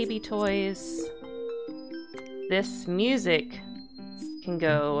their baby toys. This music can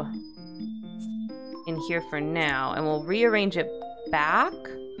go in here for now, and we'll rearrange it back.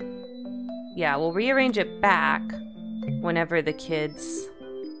 Yeah, we'll rearrange it back whenever the kids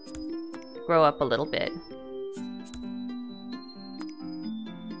grow up a little bit.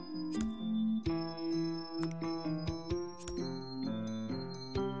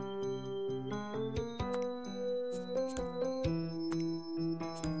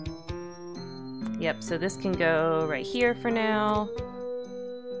 Yep, so this can go right here for now.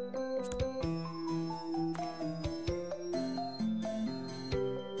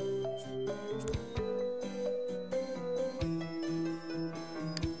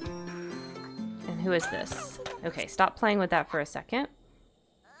 And who is this? Okay, stop playing with that for a second.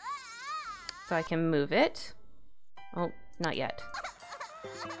 So I can move it. Oh, not yet.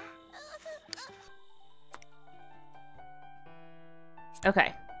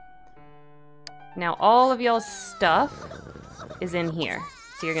 Okay. Now all of y'all's stuff is in here.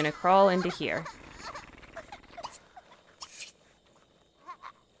 So you're gonna crawl into here.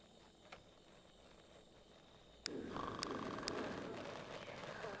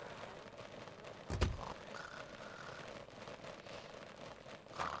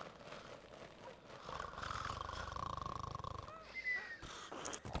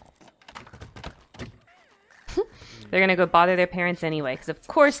 They're gonna go bother their parents anyway, because of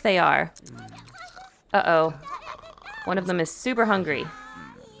course they are. Uh-oh. One of them is super hungry.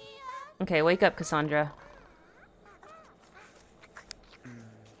 Okay, wake up, Cassandra.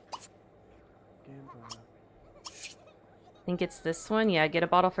 Think it's this one? Yeah, get a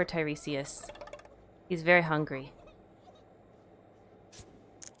bottle for Tiresias. He's very hungry.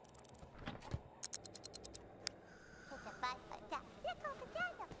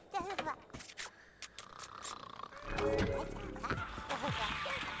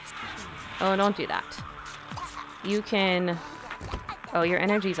 Oh, don't do that. You can... Oh, your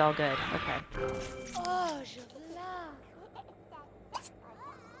energy's all good. Okay.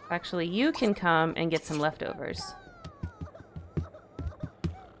 Actually, you can come and get some leftovers.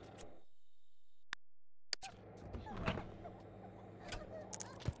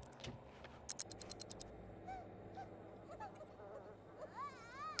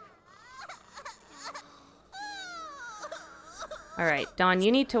 Alright, Dawn,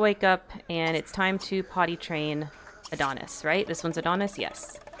 you need to wake up, and it's time to potty train Adonis, right? This one's Adonis?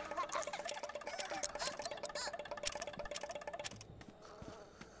 Yes.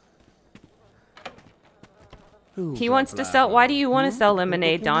 He wants to sell... Why do you want to sell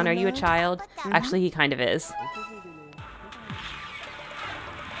lemonade, Dawn? Are you a child? Actually, he kind of is.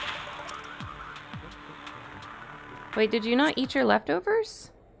 Wait, did you not eat your leftovers?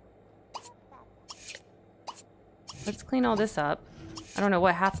 Let's clean all this up. I don't know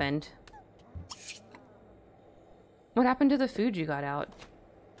what happened. What happened to the food you got out?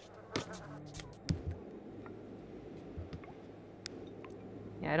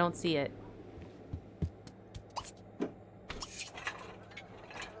 Yeah, I don't see it.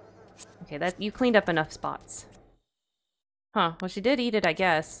 Okay, that you cleaned up enough spots. Huh, well she did eat it, I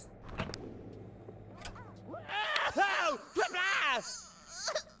guess.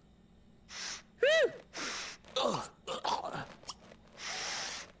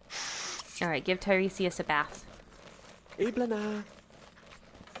 Alright, give Tiresias a bath.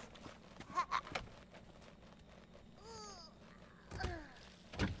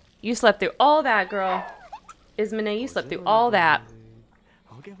 You slept through all that, girl. Ismene, you slept through all that.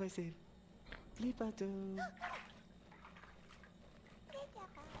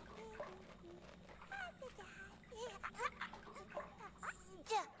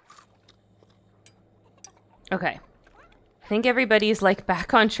 Okay. I think everybody's like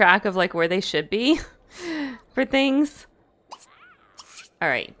back on track of like where they should be for things.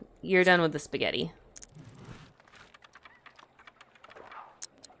 Alright, you're done with the spaghetti.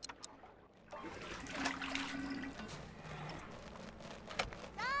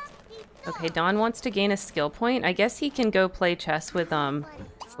 Okay, Don wants to gain a skill point. I guess he can go play chess with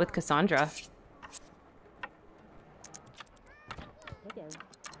Cassandra.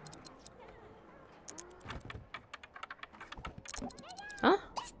 Huh?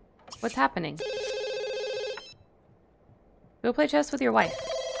 What's happening? Go play chess with your wife.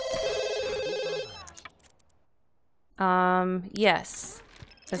 Yes.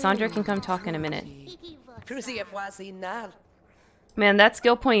 Cassandra can come talk in a minute. Man, that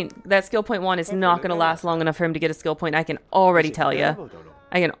skill point 1 is not gonna last long enough for him to get a skill point. I can already tell you.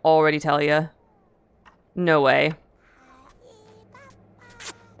 I can already tell you. No way.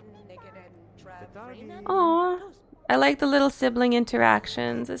 Aww. I like the little sibling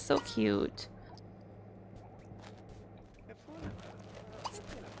interactions. It's so cute.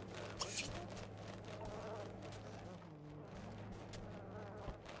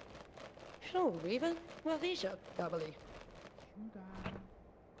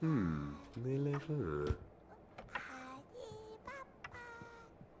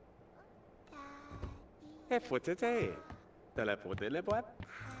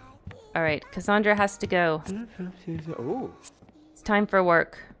 Alright, Cassandra has to go. It's time for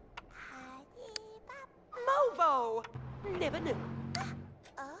work.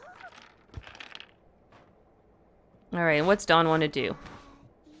 Alright, what's Dawn want to do?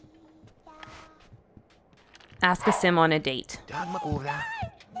 Ask a sim on a date.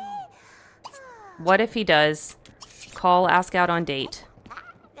 What if he does? Call, ask out on date.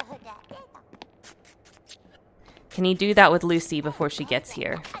 Can he do that with Lucy before she gets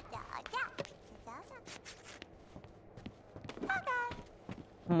here?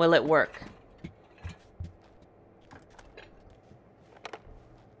 Will it work?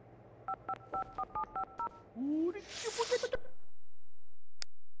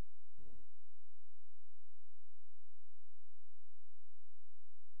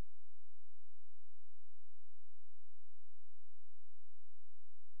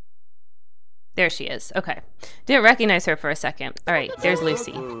 There she is. Okay. Didn't recognize her for a second. Alright, there's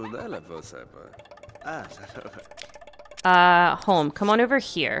Lucy. Home, come on over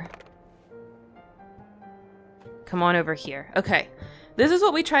here. Come on over here. Okay. This is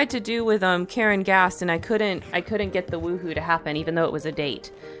what we tried to do with Karen Gast, and I couldn't get the woohoo to happen, even though it was a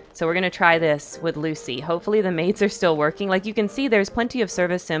date. So we're gonna try this with Lucy. Hopefully the maids are still working. Like you can see, there's plenty of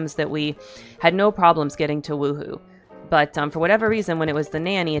service sims that we had no problems getting to woohoo. But for whatever reason, when it was the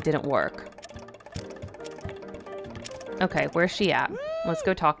nanny, it didn't work. Okay, where's she at? Let's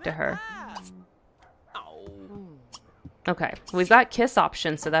go talk to her. Okay, we've got kiss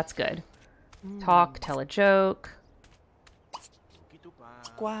options, so that's good. Talk, tell a joke.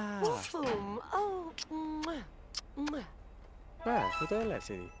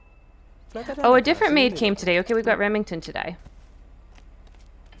 Oh, a different maid came today. Okay, we've got Remington today.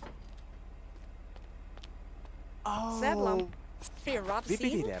 Oh.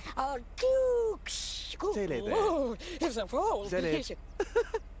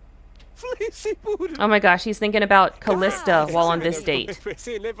 Oh my gosh, he's thinking about Callista while on this date.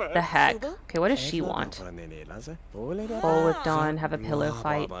 The heck? Okay, what does she want? Bowl with Dawn, have a pillow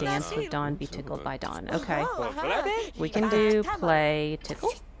fight, dance with Dawn, be tickled by Dawn. Okay. We can do play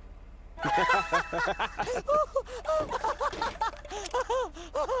tickle.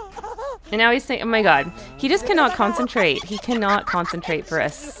 And now he's saying, oh my god, he just cannot concentrate. He cannot concentrate for a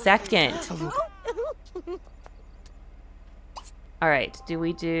second. Alright, do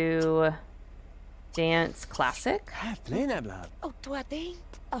we do dance classic?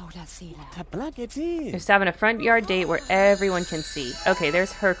 Just having a front yard date where everyone can see. Okay,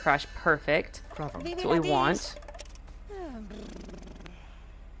 there's her crush. Perfect. That's what we want.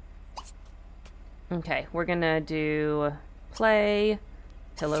 Okay, we're gonna do play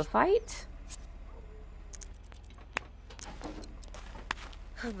pillow fight.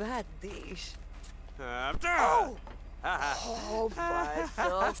 Bad dish.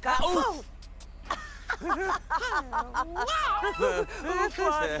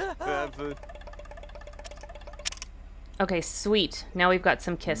 Okay, sweet. Now we've got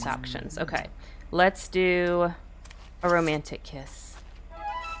some kiss options. Okay, let's do a romantic kiss.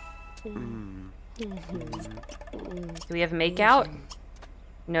 Do we have make out?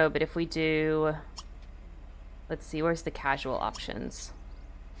 No, but if we do... Let's see, where's the casual options?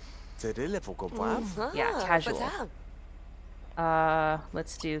 Yeah, casual.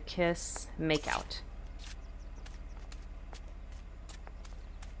 Let's do kiss, make out.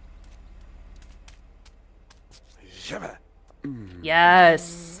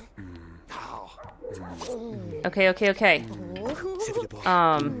 Yes. Okay, okay, okay.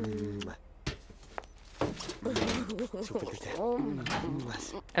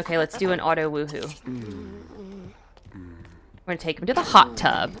 Okay, let's do an auto woohoo. We're gonna take him to the hot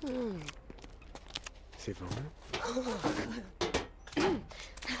tub.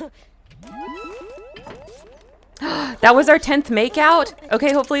 That was our 10th makeout?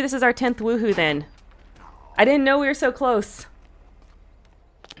 Okay, hopefully this is our 10th woohoo then. I didn't know we were so close.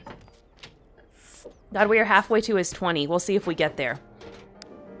 God, we are halfway to his 20. We'll see if we get there.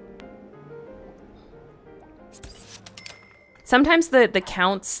 Sometimes the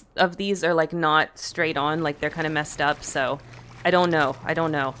counts of these are like not straight on, like they're kind of messed up, so I don't know. I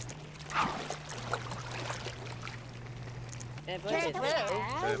don't know.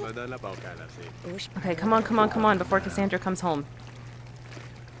 Okay, come on, come on, come on before Cassandra comes home.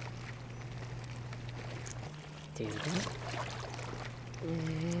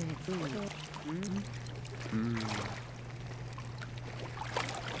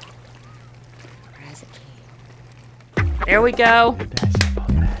 There we go.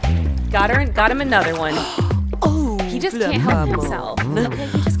 Got him another one. He just can't help himself. Okay,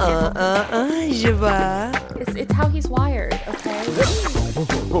 he just can't help himself. It's how he's wired, okay?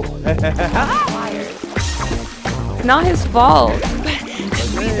 Wired. It's not his fault.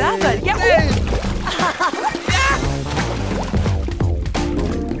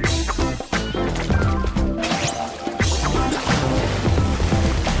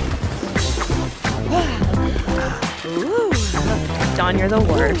 Dawn, you're the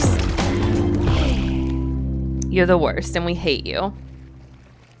worst. You're the worst, and we hate you.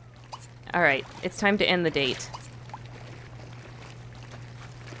 Alright, it's time to end the date.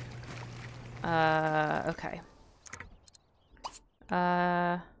 Okay.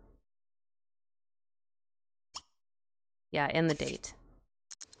 Yeah, end the date.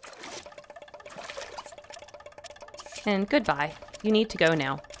 And goodbye. You need to go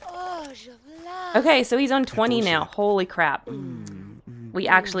now. Okay, so he's on 20 now. Holy crap. We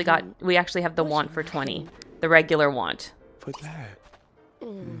actually have the want for 20. The regular want.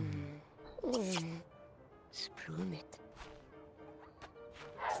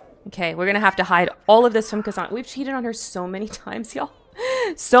 Okay, we're gonna have to hide all of this from Cassandra. We've cheated on her so many times, y'all.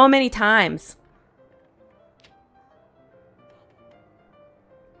 So many times.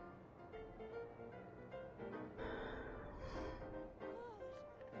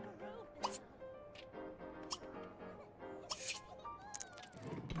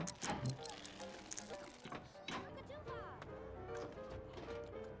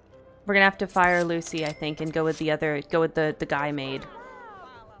 We're gonna have to fire Lucy, I think, and go with the guy maid.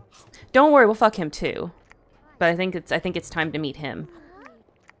 Don't worry, we'll fuck him too. But I think it's time to meet him.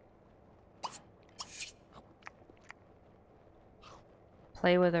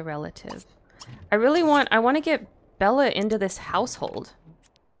 Play with a relative. I want to get Bella into this household.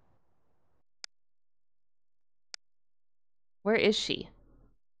 Where is she?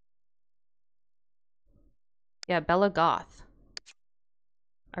 Yeah, Bella Goth.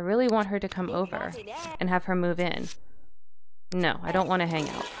 I really want her to come over and have her move in. No, I don't want to hang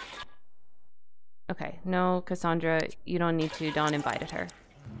out. Okay, no, Cassandra, you don't need to. Dawn invited her.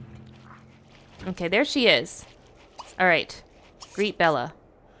 Okay, there she is. All right, greet Bella.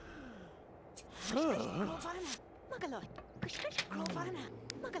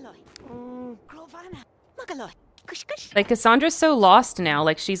 Like, Cassandra's so lost now.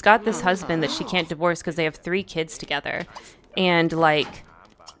 Like, she's got this husband that she can't divorce because they have 3 kids together. And, like,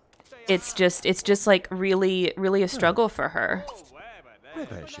 it's just like really a struggle for her.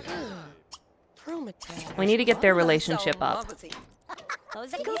 We need to get their relationship up.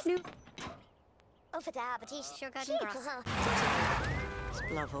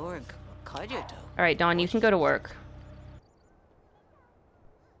 Alright, Dawn, you can go to work.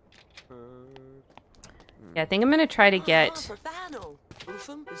 Yeah, I think I'm gonna try to get...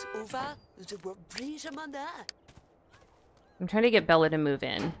 I'm trying to get Bella to move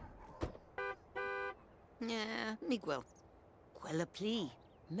in.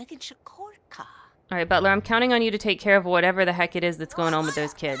 All right, Butler, I'm counting on you to take care of whatever the heck it is that's going on with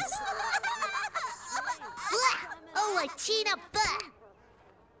those kids.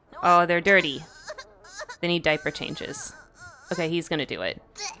 Oh, they're dirty. They need diaper changes. Okay, he's gonna do it.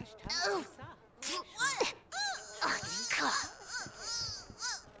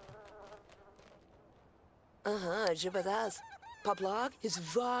 Jibadaz. Pablog is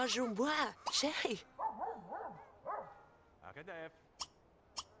Vajoua. Shay.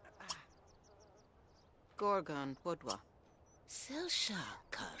 Gorgon, Woodwa. Silsha,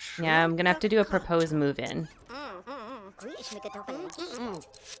 Yeah, I'm gonna have to do a proposed move-in.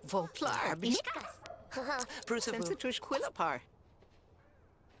 Voplar, Bruce Tush Quillapar.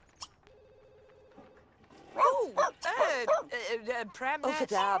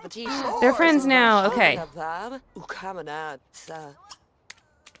 They're friends now, okay.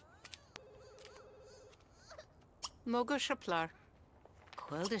 Mogo Shaplar.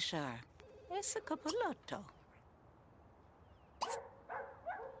 Quildashar. Essa Capulato.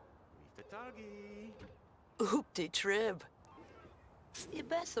 Oopty trib.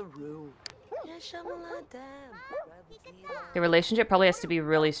 Ibessaru. The relationship probably has to be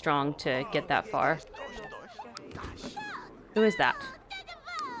really strong to get that far. Who is that?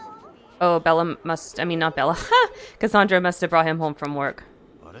 Oh, Bella must... I mean, not Bella. Cassandra must have brought him home from work.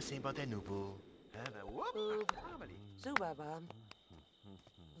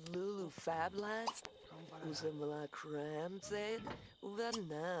 Lulu Fablat. Uzamala Cram said.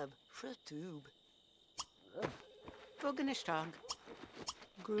 Uvanab. Fratube. Voganishtag.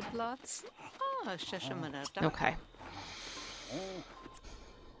 Group lots. Ah, Sheshamanata. Okay.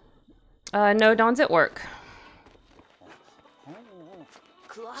 No, Dawn's at work.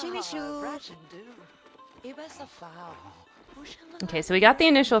 Okay, so we got the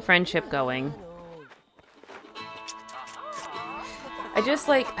initial friendship going. I just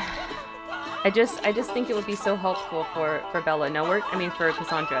think it would be so helpful for Bella. No, for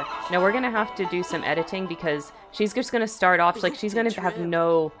Cassandra. No, we're gonna have to do some editing because she's just gonna start off, like, she's gonna have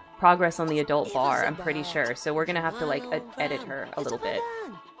no progress on the adult bar, I'm pretty sure. So we're gonna have to, like, edit her a little bit.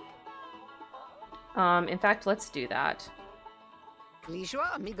 In fact, let's do that.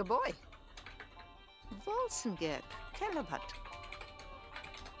 Lijua, amiga boy. Volsenget, Kelabat.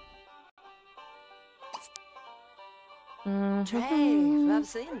 Trey, I've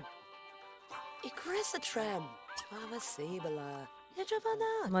seen. Ikrisatram, Mama Sabala,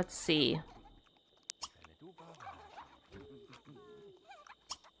 Yajavana. Let's see.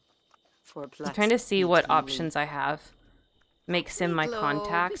 I'm trying to see what options I have. Make Sim my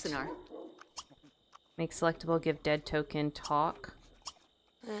contact. Make selectable, give dead token, talk.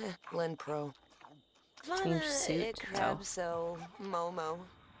 Len Pro. Change suit. Oh. So, Momo.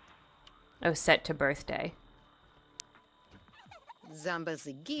 Oh, set to birthday.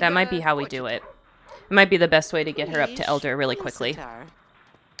 That might be how we do it. It might be the best way to get her up to Elder really quickly.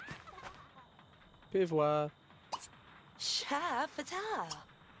 Pivwa.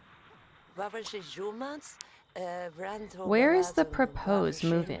 Where is the propose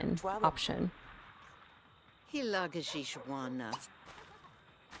move-in option?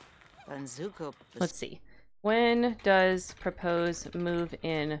 Let's see. When does propose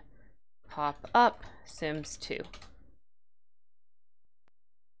move-in pop up? Sims 2.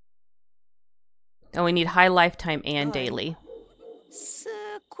 Oh, we need high lifetime and daily.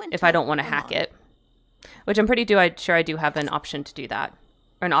 If I don't want to hack it. Which I'm pretty sure I do have an option to do that.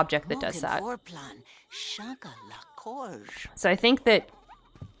 Or an object that does that. So I think that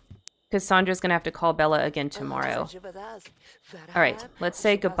Cassandra's going to have to call Bella again tomorrow. Alright, let's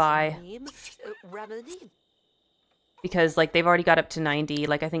say goodbye. Because, like, they've already got up to 90.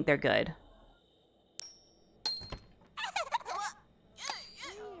 Like, I think they're good.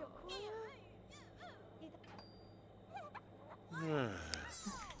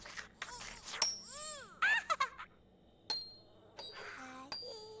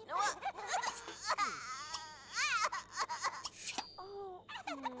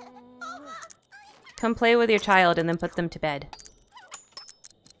 Come play with your child and then put them to bed.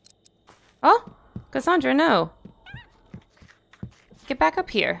 Oh! Cassandra, no! Get back up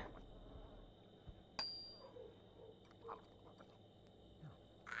here.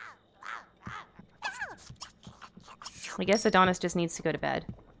 I guess Adonis just needs to go to bed.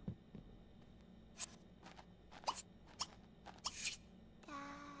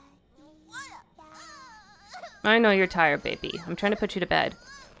 I know you're tired, baby. I'm trying to put you to bed.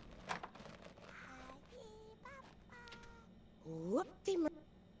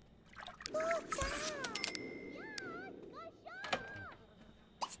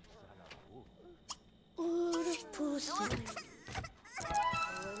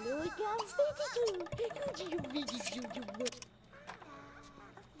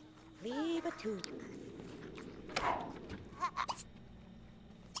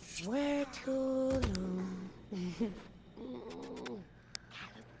 Where to?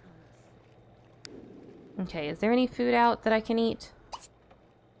 Okay, is there any food out that I can eat?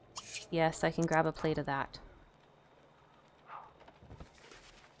 Yes, I can grab a plate of that.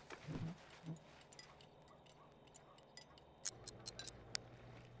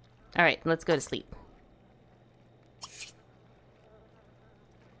 Alright, let's go to sleep.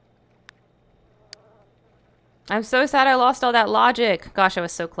 I'm so sad I lost all that logic. Gosh, I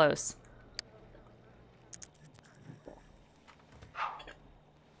was so close.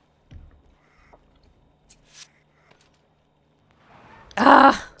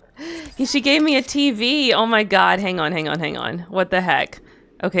 Ah! She gave me a TV. Oh my god. Hang on, hang on, hang on. What the heck?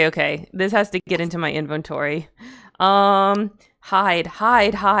 Okay, okay. This has to get into my inventory. Hide,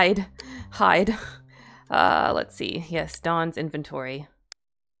 hide, hide, hide. Let's see. Yes, Dawn's inventory.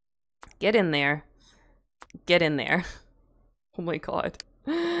 Get in there. Get in there. Oh my god.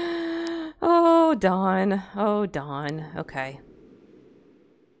 Oh, Dawn. Oh, Dawn. Okay.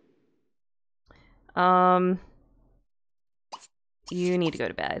 You need to go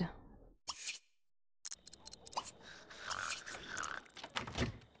to bed.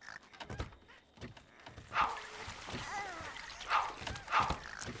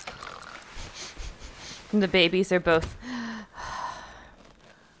 The babies are both...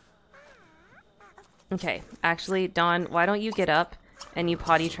 Okay, actually, Dawn, why don't you get up and you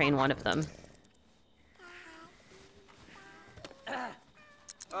potty train one of them?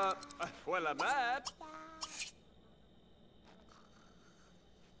 Well, I'm mad.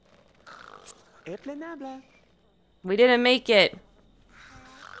 We didn't make it.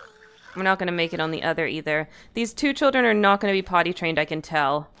 We're not going to make it on the other either. These two children are not going to be potty trained, I can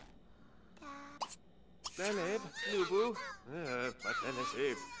tell.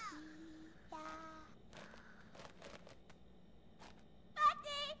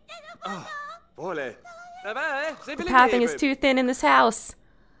 The pathing is too thin in this house.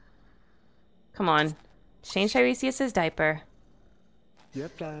 Come on. Change Tiresias' diaper.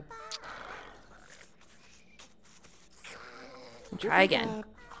 Yep, Dad. Try again.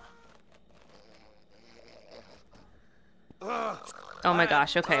 Oh my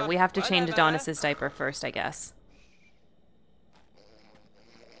gosh, okay. We have to change Adonis's diaper first, I guess.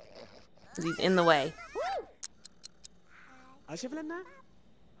 He's in the way.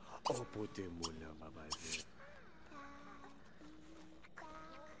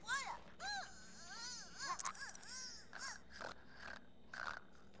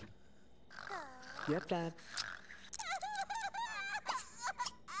 Yep, Dad.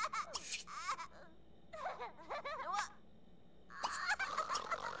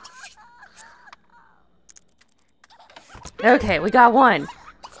 Okay, we got one.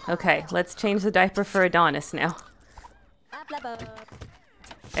 Okay, let's change the diaper for Adonis now.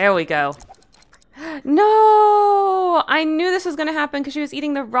 There we go. No! I knew this was going to happen because she was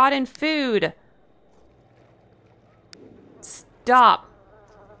eating the rotten food. Stop.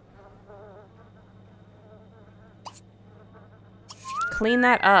 Clean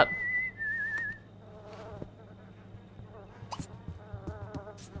that up.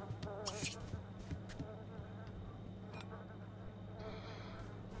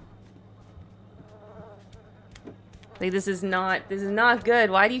 Like, this is not good.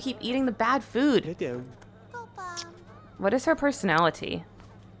 Why do you keep eating the bad food? What is her personality?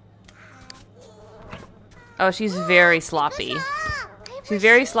 Oh, she's very sloppy. She's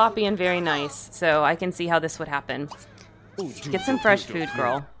very sloppy and very nice, so I can see how this would happen. Get some fresh food,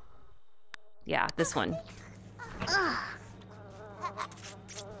 girl. Yeah, this one.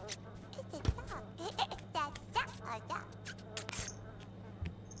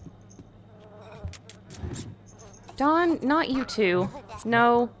 Dawn, not you two.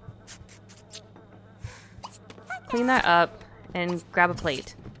 No. Clean that up and grab a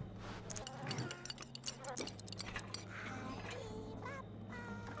plate.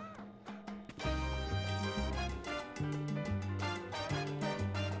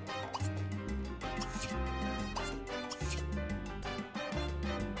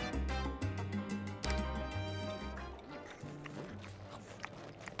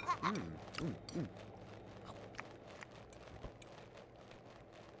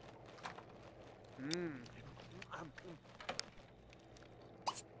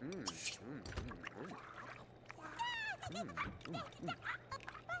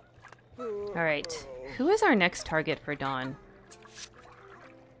 Alright, who is our next target for Dawn?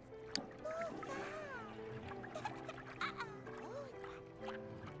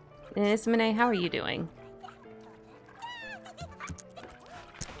 Ismene, how are you doing?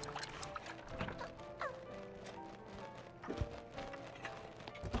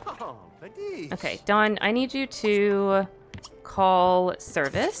 Okay, Dawn, I need you to call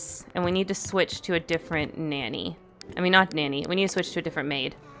service, and we need to switch to a different nanny. I mean, not nanny. We need to switch to a different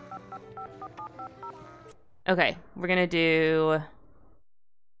maid. Okay, we're gonna do...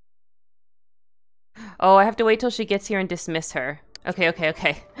 Oh, I have to wait till she gets here and dismiss her.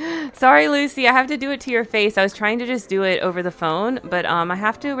 Okay. Sorry, Lucy, I have to do it to your face. I was trying to just do it over the phone, but I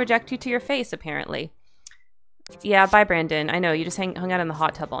have to reject you to your face, apparently. Yeah, bye, Brandon. I know, you just hung out in the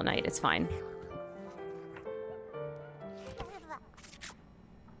hot tub all night. It's fine.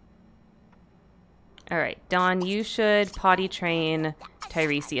 Alright, Dawn, you should potty train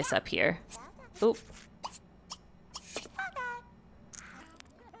Tiresias up here. Oop.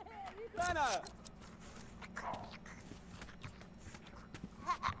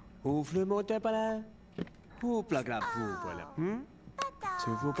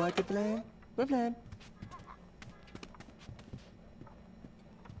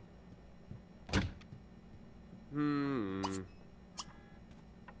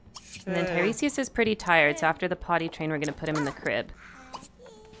 And then Tiresias is pretty tired, so after the potty train, we're gonna put him in the crib.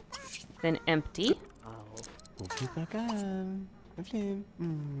 Then empty.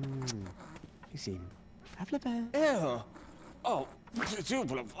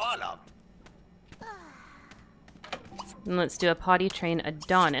 And let's do a potty train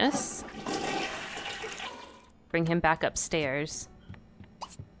Adonis. Bring him back upstairs.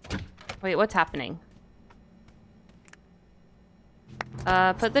 Wait, what's happening?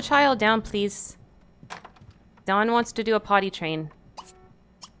 Put the child down, please. Dawn wants to do a potty train.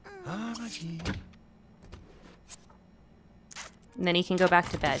 And then he can go back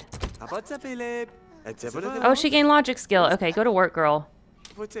to bed. Oh, she gained logic skill. Okay, go to work, girl.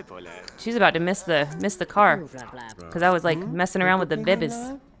 She's about to miss the car. Because I was like messing around with the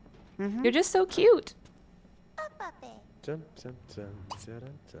bibbies. You're just so cute.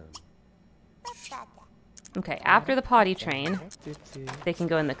 Okay, after the potty train, they can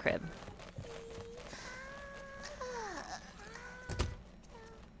go in the crib.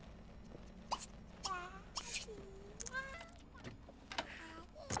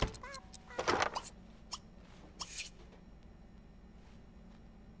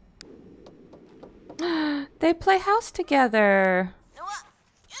 They play house together.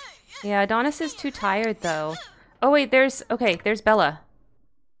 Yeah, Adonis is too tired, though. Oh, wait, there's Bella.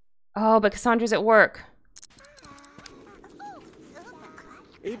 Oh, but Cassandra's at work.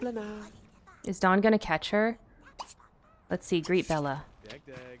 Is Dawn gonna catch her? Let's see, greet Bella.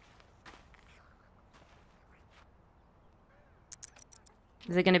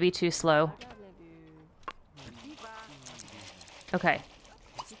 Is it gonna be too slow? Okay.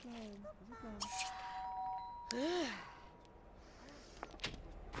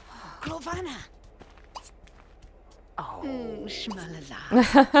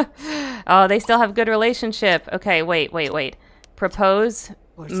 Oh, they still have good relationship. Okay, wait. Propose,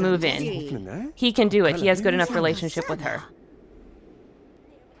 move in. He can do it. He has good enough relationship with her.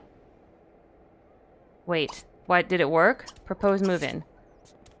 Wait, what? Did it work? Propose, move in.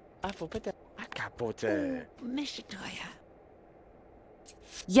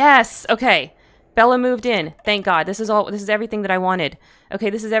 Yes. Okay. Bella moved in. Thank God. This is everything that I wanted. Okay,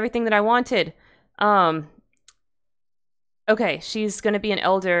 this is everything that I wanted. Okay, she's going to be an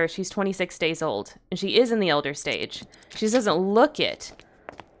elder. She's 26 days old. And she is in the elder stage. She just doesn't look it.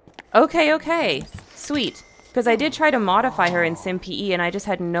 Okay. Sweet. Because I did try to modify her in SimPE, and I just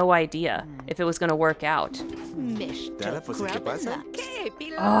had no idea if it was going to work out.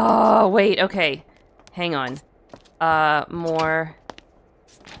 Oh, wait. Okay. Hang on. More...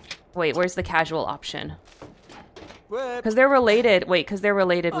 Wait, where's the casual option? Because they're related. Wait, because they're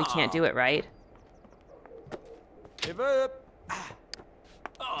related, we can't do it, right?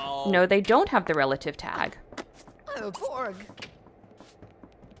 No, they don't have the relative tag.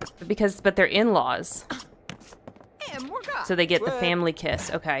 But they're in-laws. So they get the family kiss.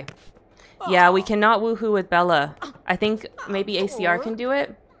 Okay. Yeah, we cannot woohoo with Bella. I think maybe ACR can do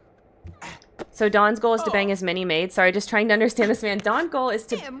it. So Dawn's goal is to bang as many maids. Sorry, just trying to understand this man. Dawn's goal is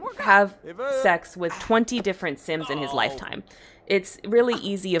to have sex with 20 different Sims in his lifetime. It's really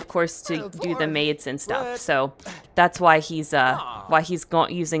easy, of course, to do the maids and stuff. So that's why he's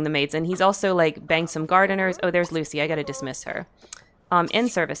using the maids. And he's also like banged some gardeners. Oh, there's Lucy. I gotta dismiss her. In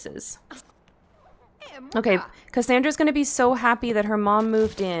services. Okay, Cassandra's gonna be so happy that her mom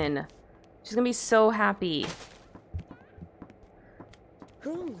moved in. She's gonna be so happy.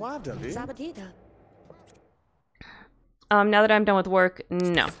 Now that I'm done with work,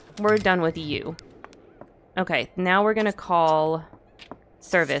 no. We're done with you. Okay, now we're gonna call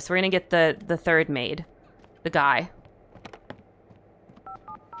service. We're gonna get the third maid. The guy.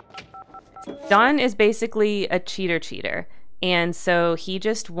 Don is basically a cheater. And so he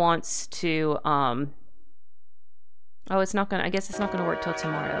just wants to, oh, it's not gonna, I guess it's not gonna work till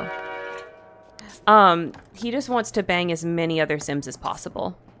tomorrow. He just wants to bang as many other Sims as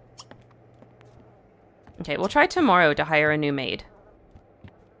possible. Okay, we'll try tomorrow to hire a new maid.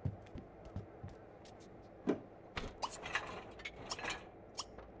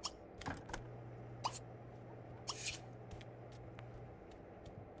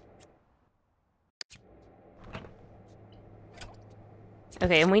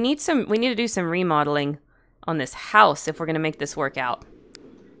 Okay, and we need to do some remodeling on this house if we're gonna make this work out.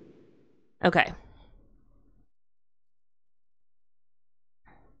 Okay.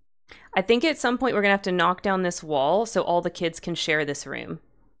 I think at some point we're gonna have to knock down this wall so all the kids can share this room.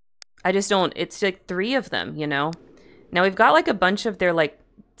 I just don't, it's like 3 of them, you know? Now we've got like a bunch of their like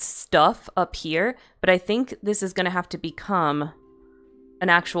stuff up here, but I think this is gonna have to become an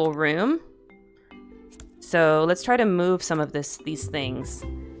actual room. So let's try to move some of these things.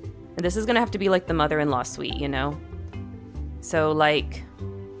 And this is gonna have to be like the mother-in-law suite, you know? So like...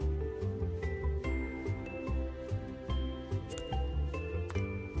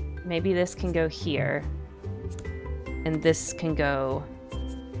 maybe this can go here. And this can go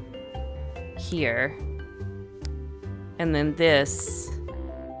here. And then this...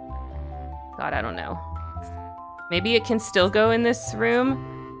 God, I don't know. Maybe it can still go in this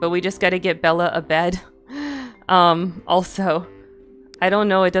room, but we just gotta get Bella a bed. Also, I don't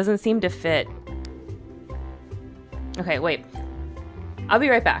know, it doesn't seem to fit. Okay, wait. I'll be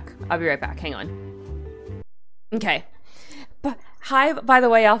right back. Hang on. Okay. Hi, by the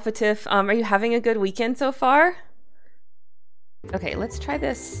way, Alpha Tiff. Are you having a good weekend so far? Okay, let's try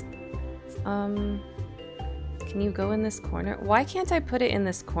this. Can you go in this corner? Why can't I put it in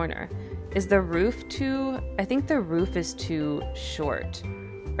this corner? Is the roof too... I think the roof is too short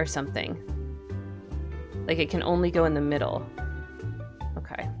or something. Like it can only go in the middle.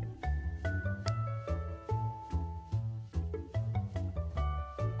 Okay.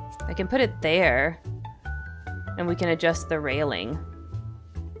 I can put it there. And we can adjust the railing.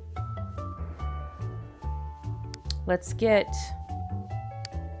 Let's get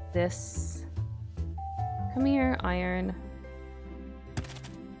this. Come here, iron.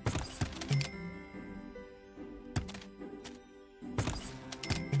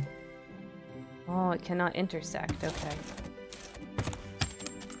 Oh, it cannot intersect. Okay.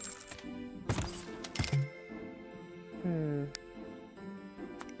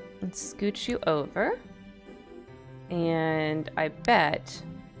 Let's scooch you over. And I bet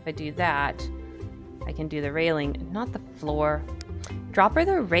if I do that, I can do the railing, not the floor. Drop her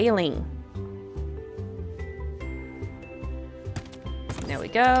the railing. There we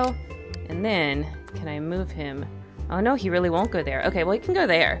go. And then, can I move him? Oh no, he really won't go there. Okay, well, he can go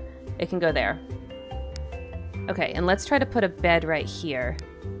there. It can go there. Okay, and let's try to put a bed right here.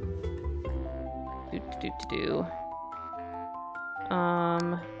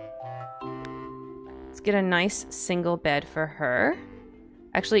 Let's get a nice single bed for her.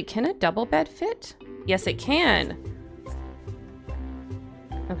 Actually, can a double bed fit? Yes, it can.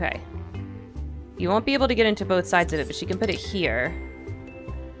 Okay. You won't be able to get into both sides of it, but she can put it here.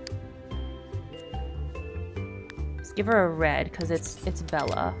 Let's give her a red, because it's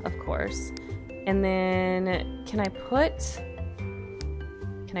Bella, of course. And then, can I put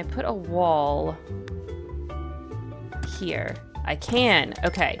a wall here? I can.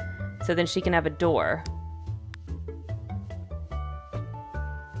 Okay. So then she can have a door.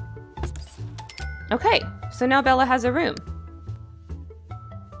 Okay. So now Bella has a room.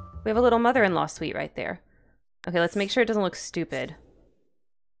 We have a little mother-in-law suite right there. Okay, let's make sure it doesn't look stupid.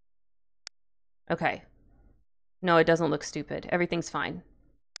 Okay. No, it doesn't look stupid. Everything's fine.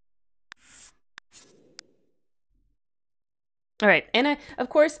 All right, and of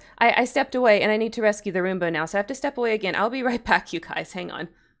course, I stepped away and I need to rescue the Roomba now, so I have to step away again. I'll be right back, you guys. Hang on.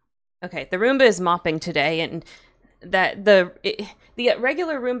 Okay, the Roomba is mopping today, and the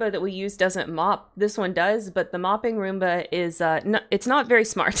regular Roomba that we use doesn't mop. This one does, but the mopping Roomba is it's not very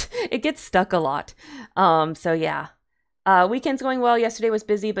smart. It gets stuck a lot. So yeah. Weekend's going well. Yesterday was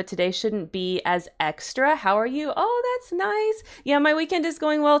busy, but today shouldn't be as extra. How are you? Oh, that's nice. Yeah, my weekend is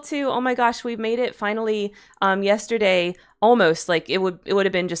going well too. Oh my gosh, we made it finally. Yesterday, almost like it would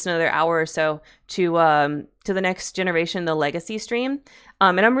have been just another hour or so to the next generation, the Legacy stream.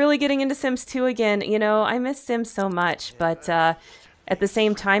 And I'm really getting into Sims 2 again. You know, I miss Sims so much, but at the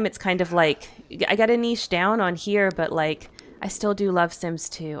same time, it's kind of like, I got to niche down on here, but like, I still do love Sims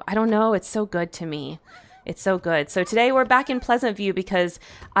 2. I don't know. It's so good to me. It's so good. So today we're back in Pleasantview because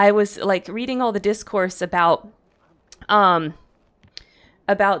I was like reading all the discourse about the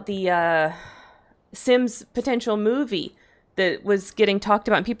Sims potential movie that was getting talked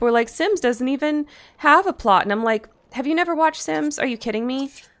about. And people were like, Sims doesn't even have a plot. And I'm like, have you never watched Sims? Are you kidding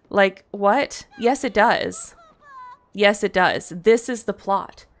me? Like, what? Yes, it does. Yes, it does. This is the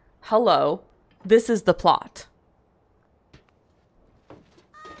plot. Hello. This is the plot.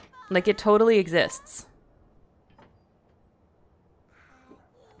 Like, it totally exists.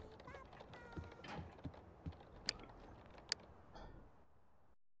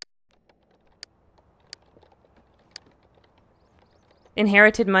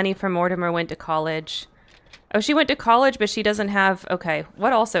 Inherited money from Mortimer, went to college. Oh, she went to college, but she doesn't have... Okay,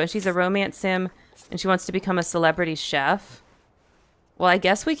 what also? She's a romance sim, and she wants to become a celebrity chef. Well, I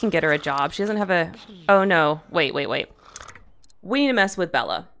guess we can get her a job. She doesn't have a... Oh, no. Wait. We need to mess with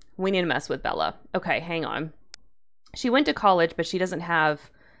Bella. Okay, hang on. She went to college, but she doesn't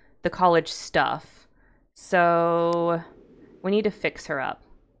have the college stuff. So we need to fix her up.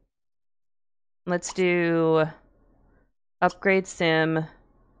 Let's do upgrade sim,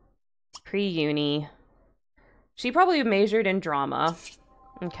 pre-uni. She probably majored in drama.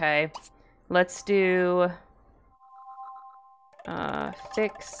 Okay. Let's do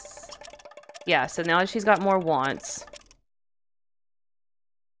fix. Yeah, so now she's got more wants.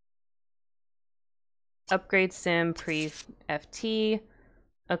 Upgrade sim, pre-FT.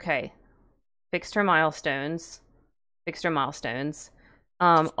 Okay. Fixed her milestones.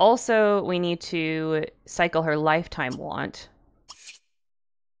 Also, we need to cycle her lifetime want.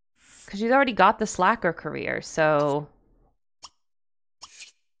 Because she's already got the slacker career, so...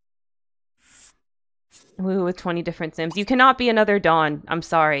 Ooh, with 20 different sims. You cannot be another Dawn. I'm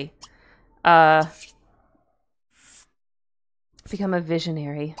sorry. Become a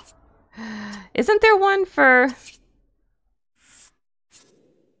visionary. Isn't there one for...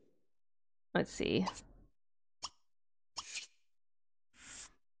 Let's see.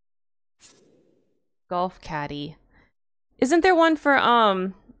 Golf caddy. Isn't there one for,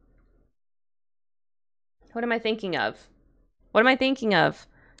 what am I thinking of?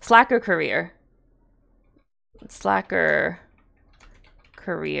 Slacker career. Slacker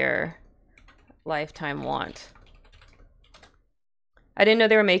career. Lifetime want. I didn't know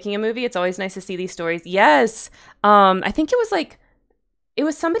they were making a movie. It's always nice to see these stories. Yes. I think it was like, it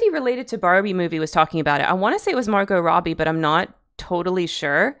was somebody related to Barbie movie was talking about it. I want to say it was Margot Robbie, but I'm not totally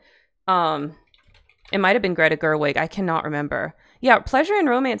sure. It might have been Greta Gerwig. I cannot remember. Yeah, pleasure and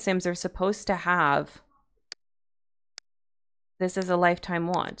romance sims are supposed to have this as a lifetime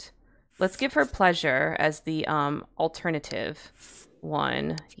want. Let's give her pleasure as the alternative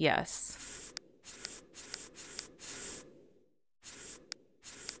one. Yes.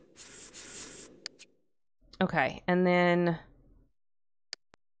 Okay, and then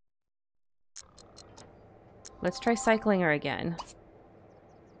let's try cycling her again.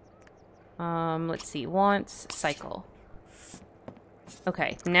 Let's see. Wants, cycle.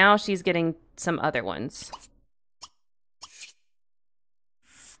 Okay, now she's getting some other ones.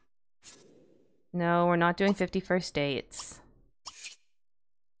 No, we're not doing 50 first dates.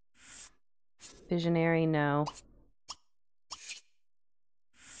 Visionary, no.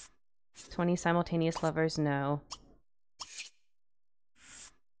 20 simultaneous lovers, no.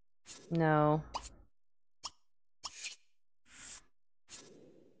 No.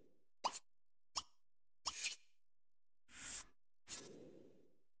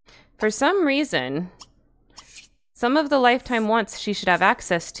 For some reason, some of the lifetime wants she should have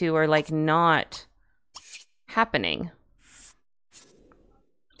access to are like not happening.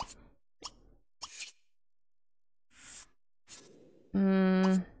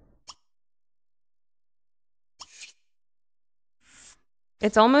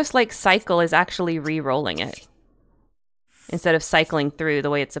 It's almost like cycle is actually re-rolling it instead of cycling through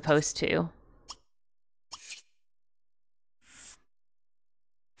the way it's supposed to.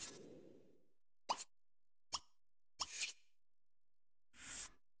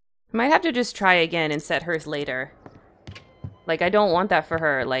 I might have to just try again and set hers later. Like, I don't want that for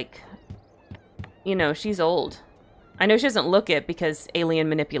her. Like, you know, she's old. I know she doesn't look it because alien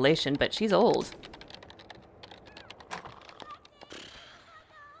manipulation, but she's old.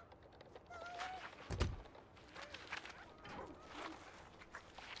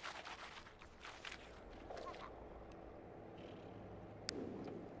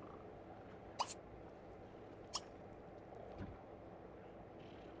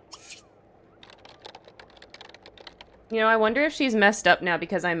 You know, I wonder if she's messed up now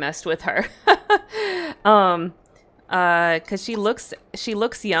because I messed with her. Because she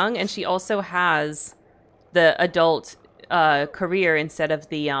looks young, and she also has the adult career instead of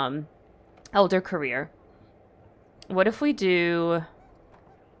the elder career. What if we do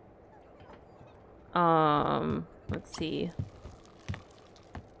let's see.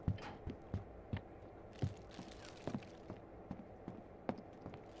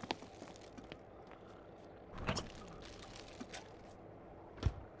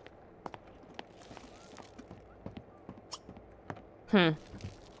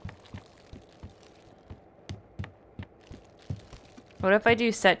 What if I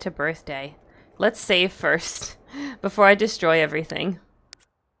do set to birthday? Let's save first before I destroy everything.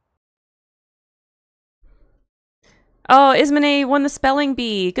 Oh, Ismene won the spelling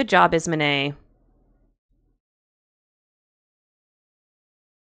bee. Good job, Ismene.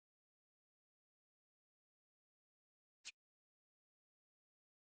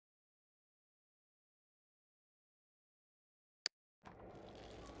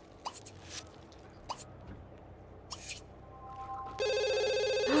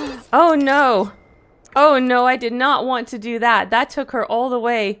 Oh no! Oh no, I did not want to do that. That took her all the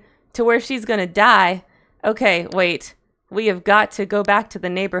way to where she's gonna die. Okay, wait. We have got to go back to the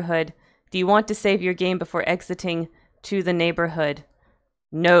neighborhood. Do you want to save your game before exiting to the neighborhood?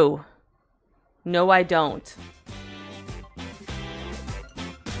 No. No, I don't.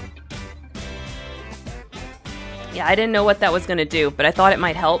 Yeah, I didn't know what that was gonna do, but I thought it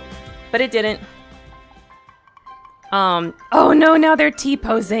might help. But it didn't. Oh no, now they're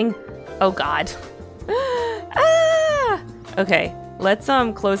T-posing. Oh god. Ah! Okay, let's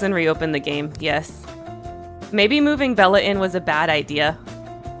close and reopen the game. Yes. Maybe moving Bella in was a bad idea.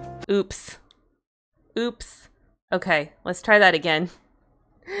 Oops. Oops. Okay, let's try that again.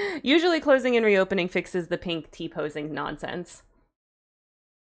 Usually closing and reopening fixes the pink T-posing nonsense.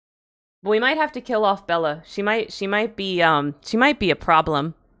 But we might have to kill off Bella. She might be a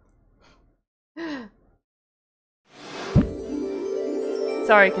problem.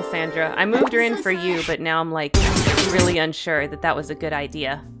 Sorry, Cassandra. I moved her in for you, but now I'm like really unsure that that was a good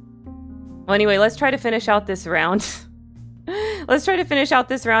idea. Well, anyway, let's try to finish out this round. Let's try to finish out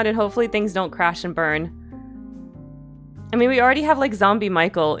this round and hopefully things don't crash and burn. I mean, we already have like zombie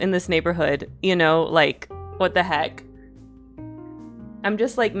Michael in this neighborhood, you know, like what the heck? I'm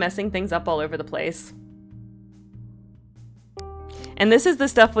just like messing things up all over the place. And this is the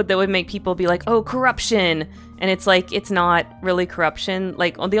stuff that would make people be like, oh, corruption. And it's like, it's not really corruption.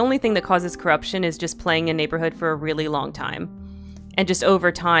 Like, the only thing that causes corruption is just playing a neighborhood for a really long time. And just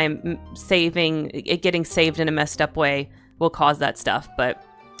over time, getting saved in a messed up way will cause that stuff. But,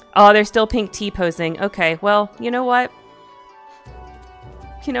 oh, they're still pink T-posing. Okay, well, you know what?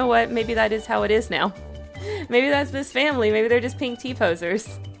 You know what? Maybe that is how it is now. Maybe that's this family. Maybe they're just pink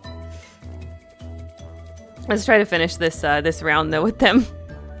T-posers. Let's try to finish this this round though with them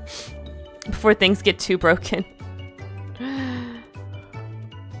before things get too broken.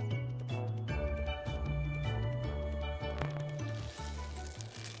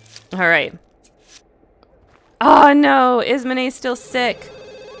 All right. Oh no, Ismane's still sick.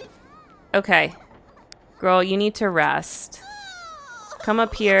 Okay, girl, you need to rest. Come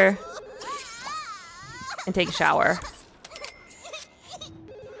up here and take a shower.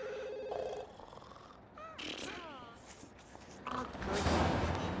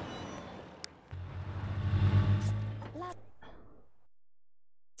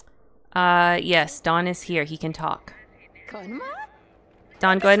 Yes, Don is here. He can talk.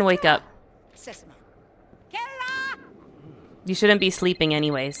 Don, go ahead and wake up. You shouldn't be sleeping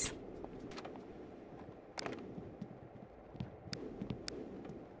anyways.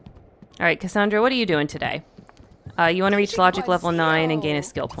 Alright, Cassandra, what are you doing today? You want to reach logic level 9 and gain a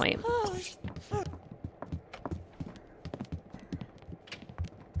skill point.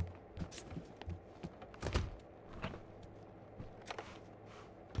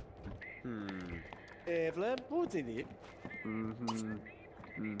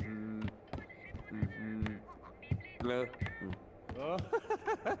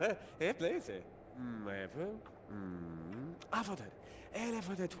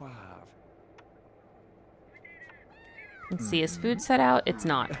 Let's see, is food set out? It's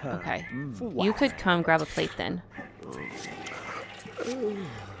not. Okay. You could come grab a plate then.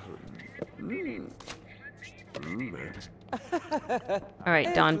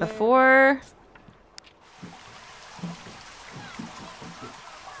 Alright, Don, before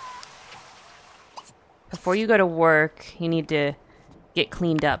you go to work, you need to get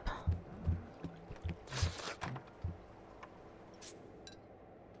cleaned up.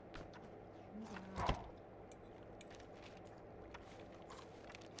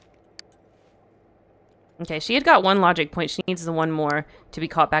 Okay, she had got 1 logic point. She needs the 1 more to be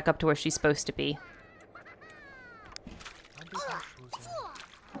caught back up to where she's supposed to be.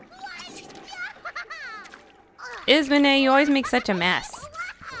 Ismene, you always make such a mess.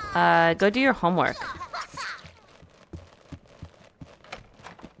 Go do your homework.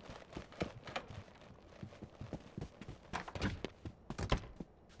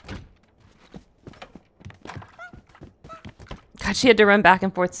 God, she had to run back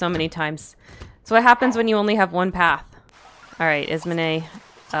and forth so many times. So what happens when you only have 1 path? Alright, Ismene,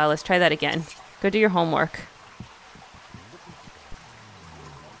 let's try that again. Go do your homework.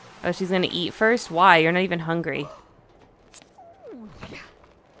 Oh, she's gonna eat first? Why? You're not even hungry.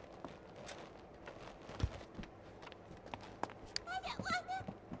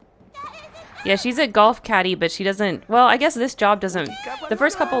 Yeah, she's at golf caddy, but she doesn't... Well, I guess this job doesn't... The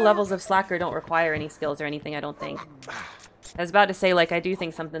first couple levels of Slacker don't require any skills or anything, I don't think. I was about to say, like, I do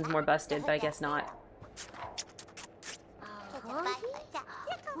think something's more busted, but I guess not.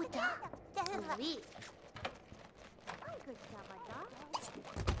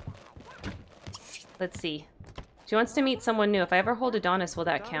 Let's see. She wants to meet someone new. If I ever hold Adonis, will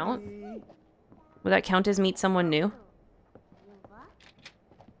that count? Will that count as meet someone new?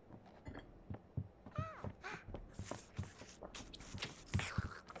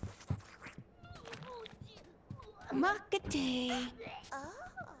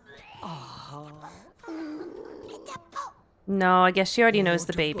 No, I guess she already knows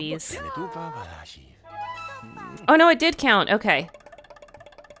the babies. Oh no, it did count. Okay.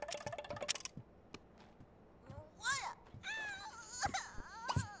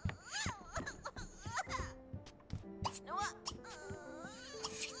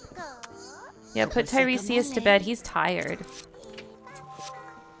 Yeah, put Tiresias to bed. He's tired.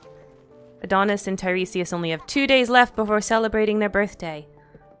 Adonis and Tiresias only have 2 days left before celebrating their birthday.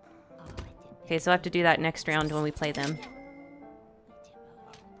 Okay, so I have to do that next round when we play them.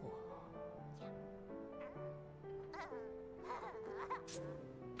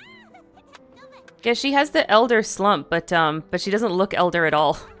 Yeah, she has the elder slump, but she doesn't look elder at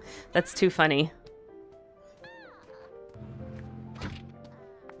all. That's too funny.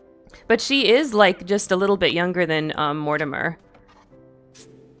 But she is, like, just a little bit younger than Mortimer.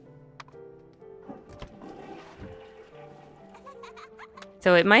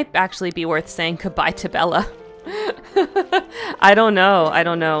 So it might actually be worth saying goodbye to Bella. I don't know. I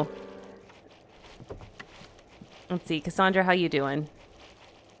don't know. Let's see. Cassandra, how you doing?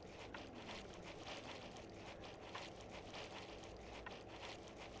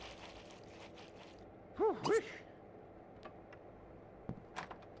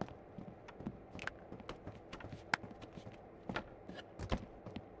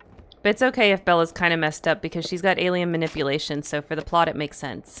 But it's okay if Bella's kind of messed up because she's got alien manipulation, so for the plot it makes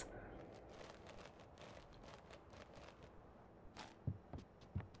sense.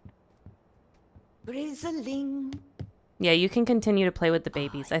 Yeah, you can continue to play with the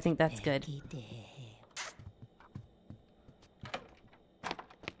babies. I think that's good.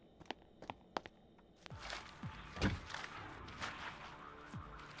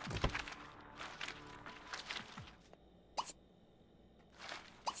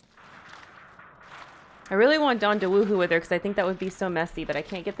 I really want Dawn to woohoo with her because I think that would be so messy, but I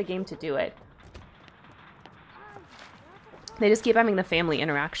can't get the game to do it. They just keep having the family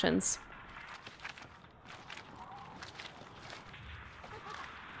interactions.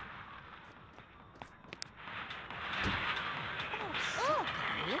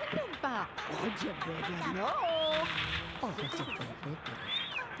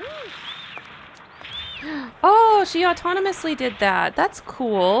 Oh, she autonomously did that. That's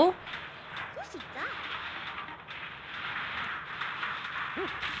cool.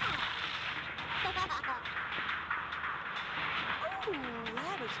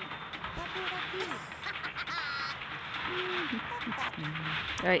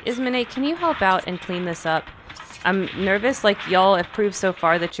 Alright, Ismene, can you help out and clean this up? I'm nervous, like, y'all have proved so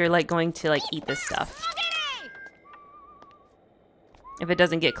far that you're, like, going to, like, eat this stuff. If it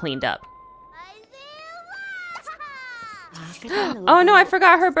doesn't get cleaned up. Oh no, I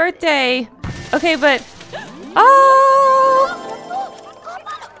forgot her birthday! Okay, but... Oh!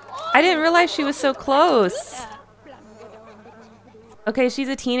 I didn't realize she was so close. Okay, she's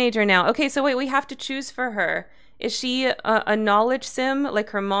a teenager now. Okay, so wait, we have to choose for her. Is she a knowledge sim like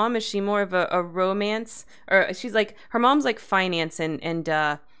her mom? Is she more of a romance? Or she's like, her mom's like finance and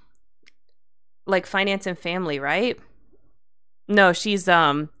like finance and family, right? No, she's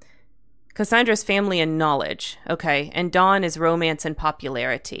Cassandra's family and knowledge. Okay, and Dawn is romance and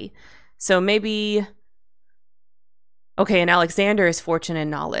popularity. So maybe... Okay, and Alexander is fortune and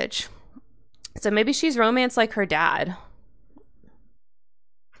knowledge. So maybe she's romance like her dad.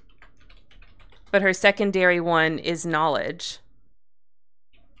 But her secondary one is knowledge.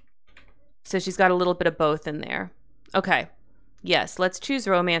 So she's got a little bit of both in there. Okay. Yes, let's choose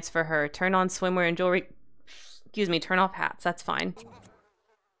romance for her. Turn on swimwear and jewelry. Excuse me, turn off hats. That's fine.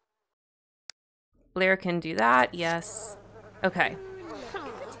 Blair can do that. Yes. Okay.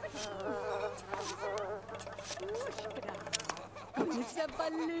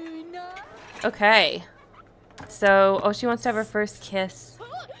 Okay. So, oh, she wants to have her first kiss.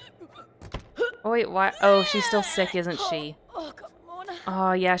 Oh, wait, what? Oh, she's still sick, isn't she?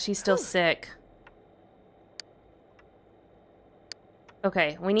 Oh, yeah, she's still sick.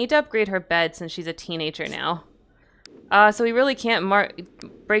 Okay, we need to upgrade her bed since she's a teenager now. So we really can't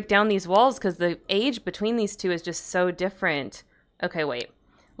break down these walls because the age between these two is just so different. Okay, wait.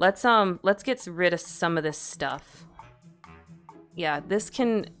 Let's get rid of some of this stuff. Yeah, this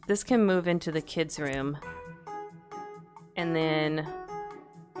can move into the kids' room. And then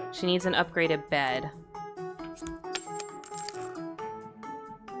she needs an upgraded bed.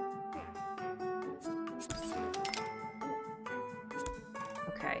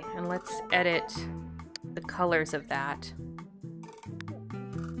 Okay, and let's edit the colors of that.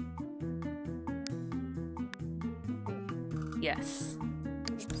 Yes.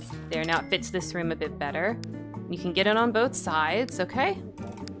 There, now it fits this room a bit better. You can get it on both sides, okay?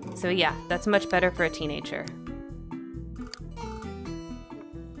 So yeah, that's much better for a teenager.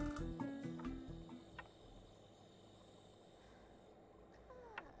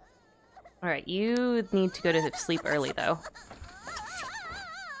 Alright, you need to go to sleep early though.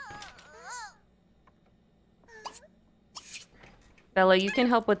 Bella, you can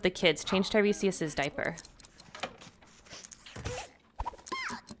help with the kids. Change Tiresias's diaper.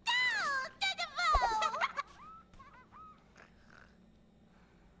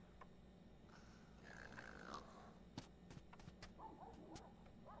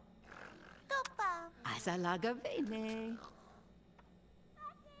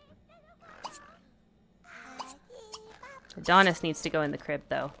 Adonis needs to go in the crib,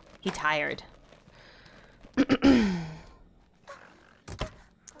 though. He's tired.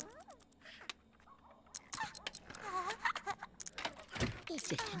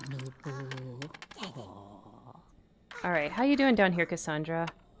 Alright, how you doing down here, Cassandra?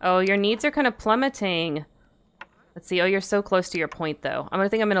 Oh, your needs are kind of plummeting. Let's see. Oh, you're so close to your point, though. I'm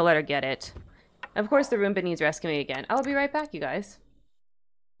gonna let her get it. Of course, the Roomba needs rescuing again. I'll be right back, you guys.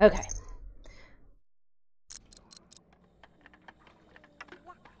 Okay.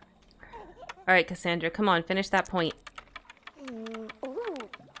 Alright, Cassandra, come on, finish that point.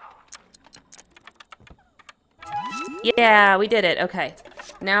 Yeah, we did it. Okay.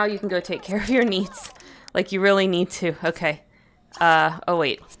 Now you can go take care of your needs. Like, you really need to. Okay. Oh,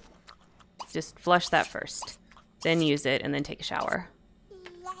 wait. Just flush that first. Then use it, and then take a shower.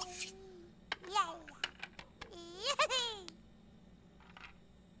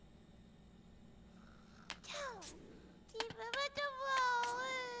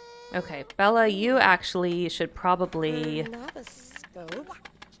 Okay, Bella, you actually should probably...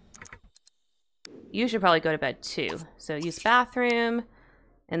 You should probably go to bed, too. So use bathroom,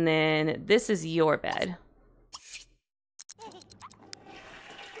 and then this is your bed.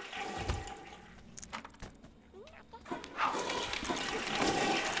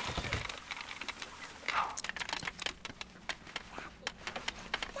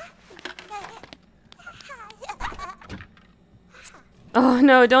 Oh,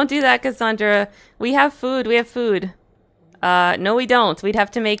 no, don't do that, Cassandra. We have food. We have food. No, we don't. We'd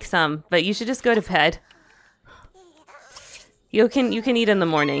have to make some. But you should just go to bed. You can eat in the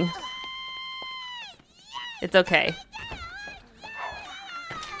morning. It's okay.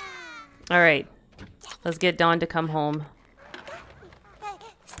 Alright. Let's get Dawn to come home.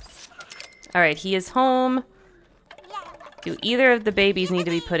 Alright, he is home. Do either of the babies need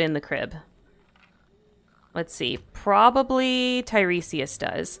to be put in the crib? Let's see. Probably Tiresias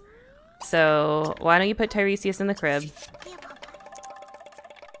does. So, why don't you put Tiresias in the crib?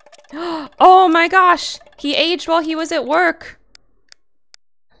 Oh my gosh! He aged while he was at work!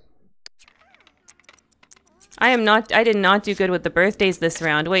 I did not do good with the birthdays this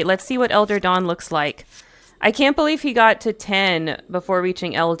round. Wait, let's see what Elder Dawn looks like. I can't believe he got to 10 before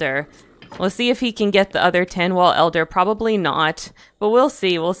reaching Elder. We'll see if he can get the other 10 while Elder. Probably not. But we'll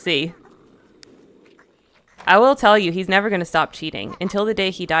see, we'll see. I will tell you, he's never going to stop cheating. Until the day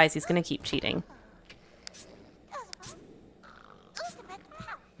he dies, he's going to keep cheating.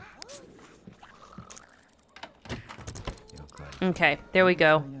 Okay, there we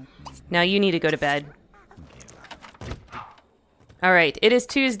go. Now you need to go to bed. All right, it is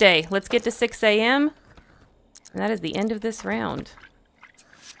Tuesday. Let's get to 6 a.m. And that is the end of this round.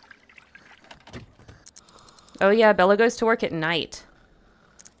 Oh yeah, Bella goes to work at night.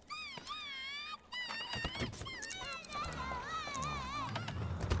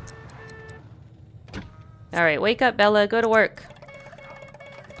 All right, wake up, Bella. Go to work.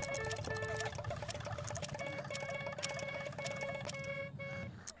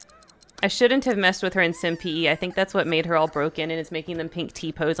 I shouldn't have messed with her in Sim PE. I think that's what made her all broken and is making them pink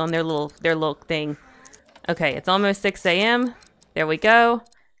T-pose on their little thing. Okay, it's almost 6 a.m. There we go.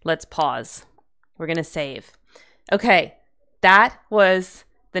 Let's pause. We're gonna save. Okay, that was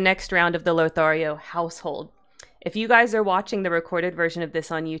the next round of the Lothario household. If you guys are watching the recorded version of this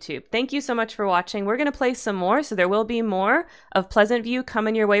on YouTube, thank you so much for watching. We're going to play some more, so there will be more of Pleasantview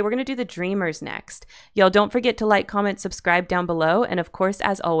coming your way. We're going to do the Dreamers next. Y'all don't forget to like, comment, subscribe down below. And of course,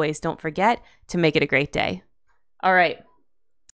 as always, don't forget to make it a great day. All right.